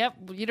 Yep.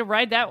 You need to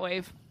ride that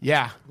wave.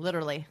 Yeah.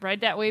 Literally.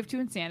 Ride that wave to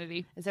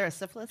insanity. Is there a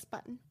syphilis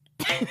button?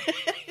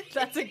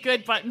 That's a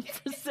good button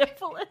for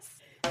syphilis.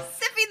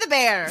 Sippy the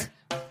bear.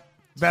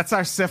 That's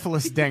our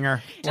syphilis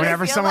dinger.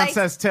 Whenever someone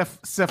says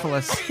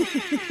syphilis.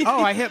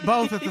 Oh, I hit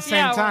both at the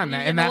same time,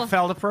 and that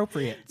felt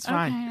appropriate. It's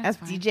fine. That's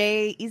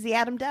DJ Easy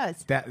Adam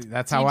does.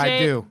 That's how I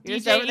do. You're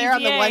over there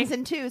on the ones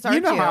and twos,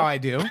 aren't you? You know how I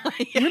do.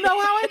 You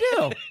know how I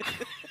do.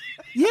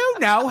 You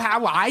know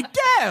how I do.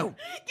 You're from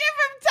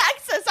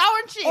Texas.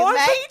 aren't you, I'm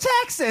mate? Pete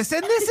Texas,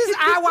 and this is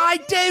how I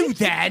do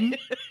then.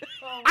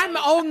 I'm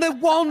on the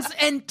ones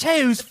and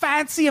twos.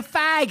 Fancy a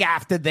fag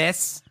after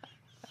this.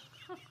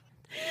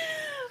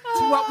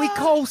 It's what we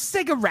call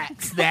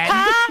cigarettes then.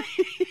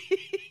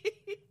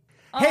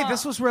 Hey,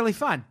 this was really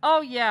fun.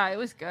 Oh, yeah, it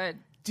was good.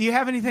 Do you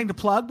have anything to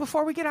plug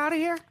before we get out of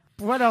here?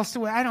 What else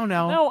do we? I don't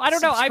know. No, I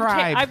don't know.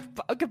 Subscribe.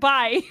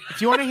 Goodbye.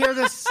 If you want to hear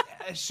this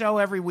show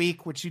every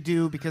week, which you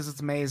do because it's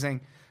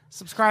amazing,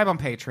 subscribe on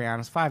Patreon.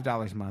 It's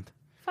 $5 a month.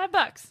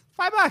 $5.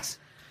 $5.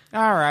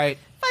 All right.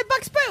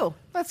 $5 boo.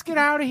 Let's get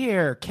out of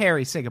here.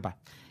 Carrie, say goodbye.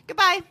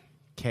 Goodbye.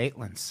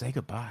 Caitlin, say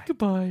goodbye.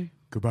 Goodbye.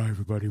 Goodbye,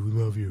 everybody. We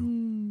love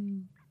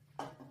you.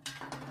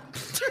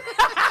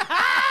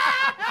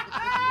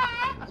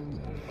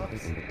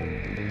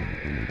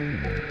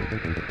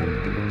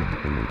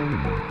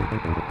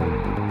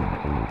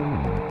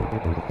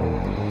 Thank you.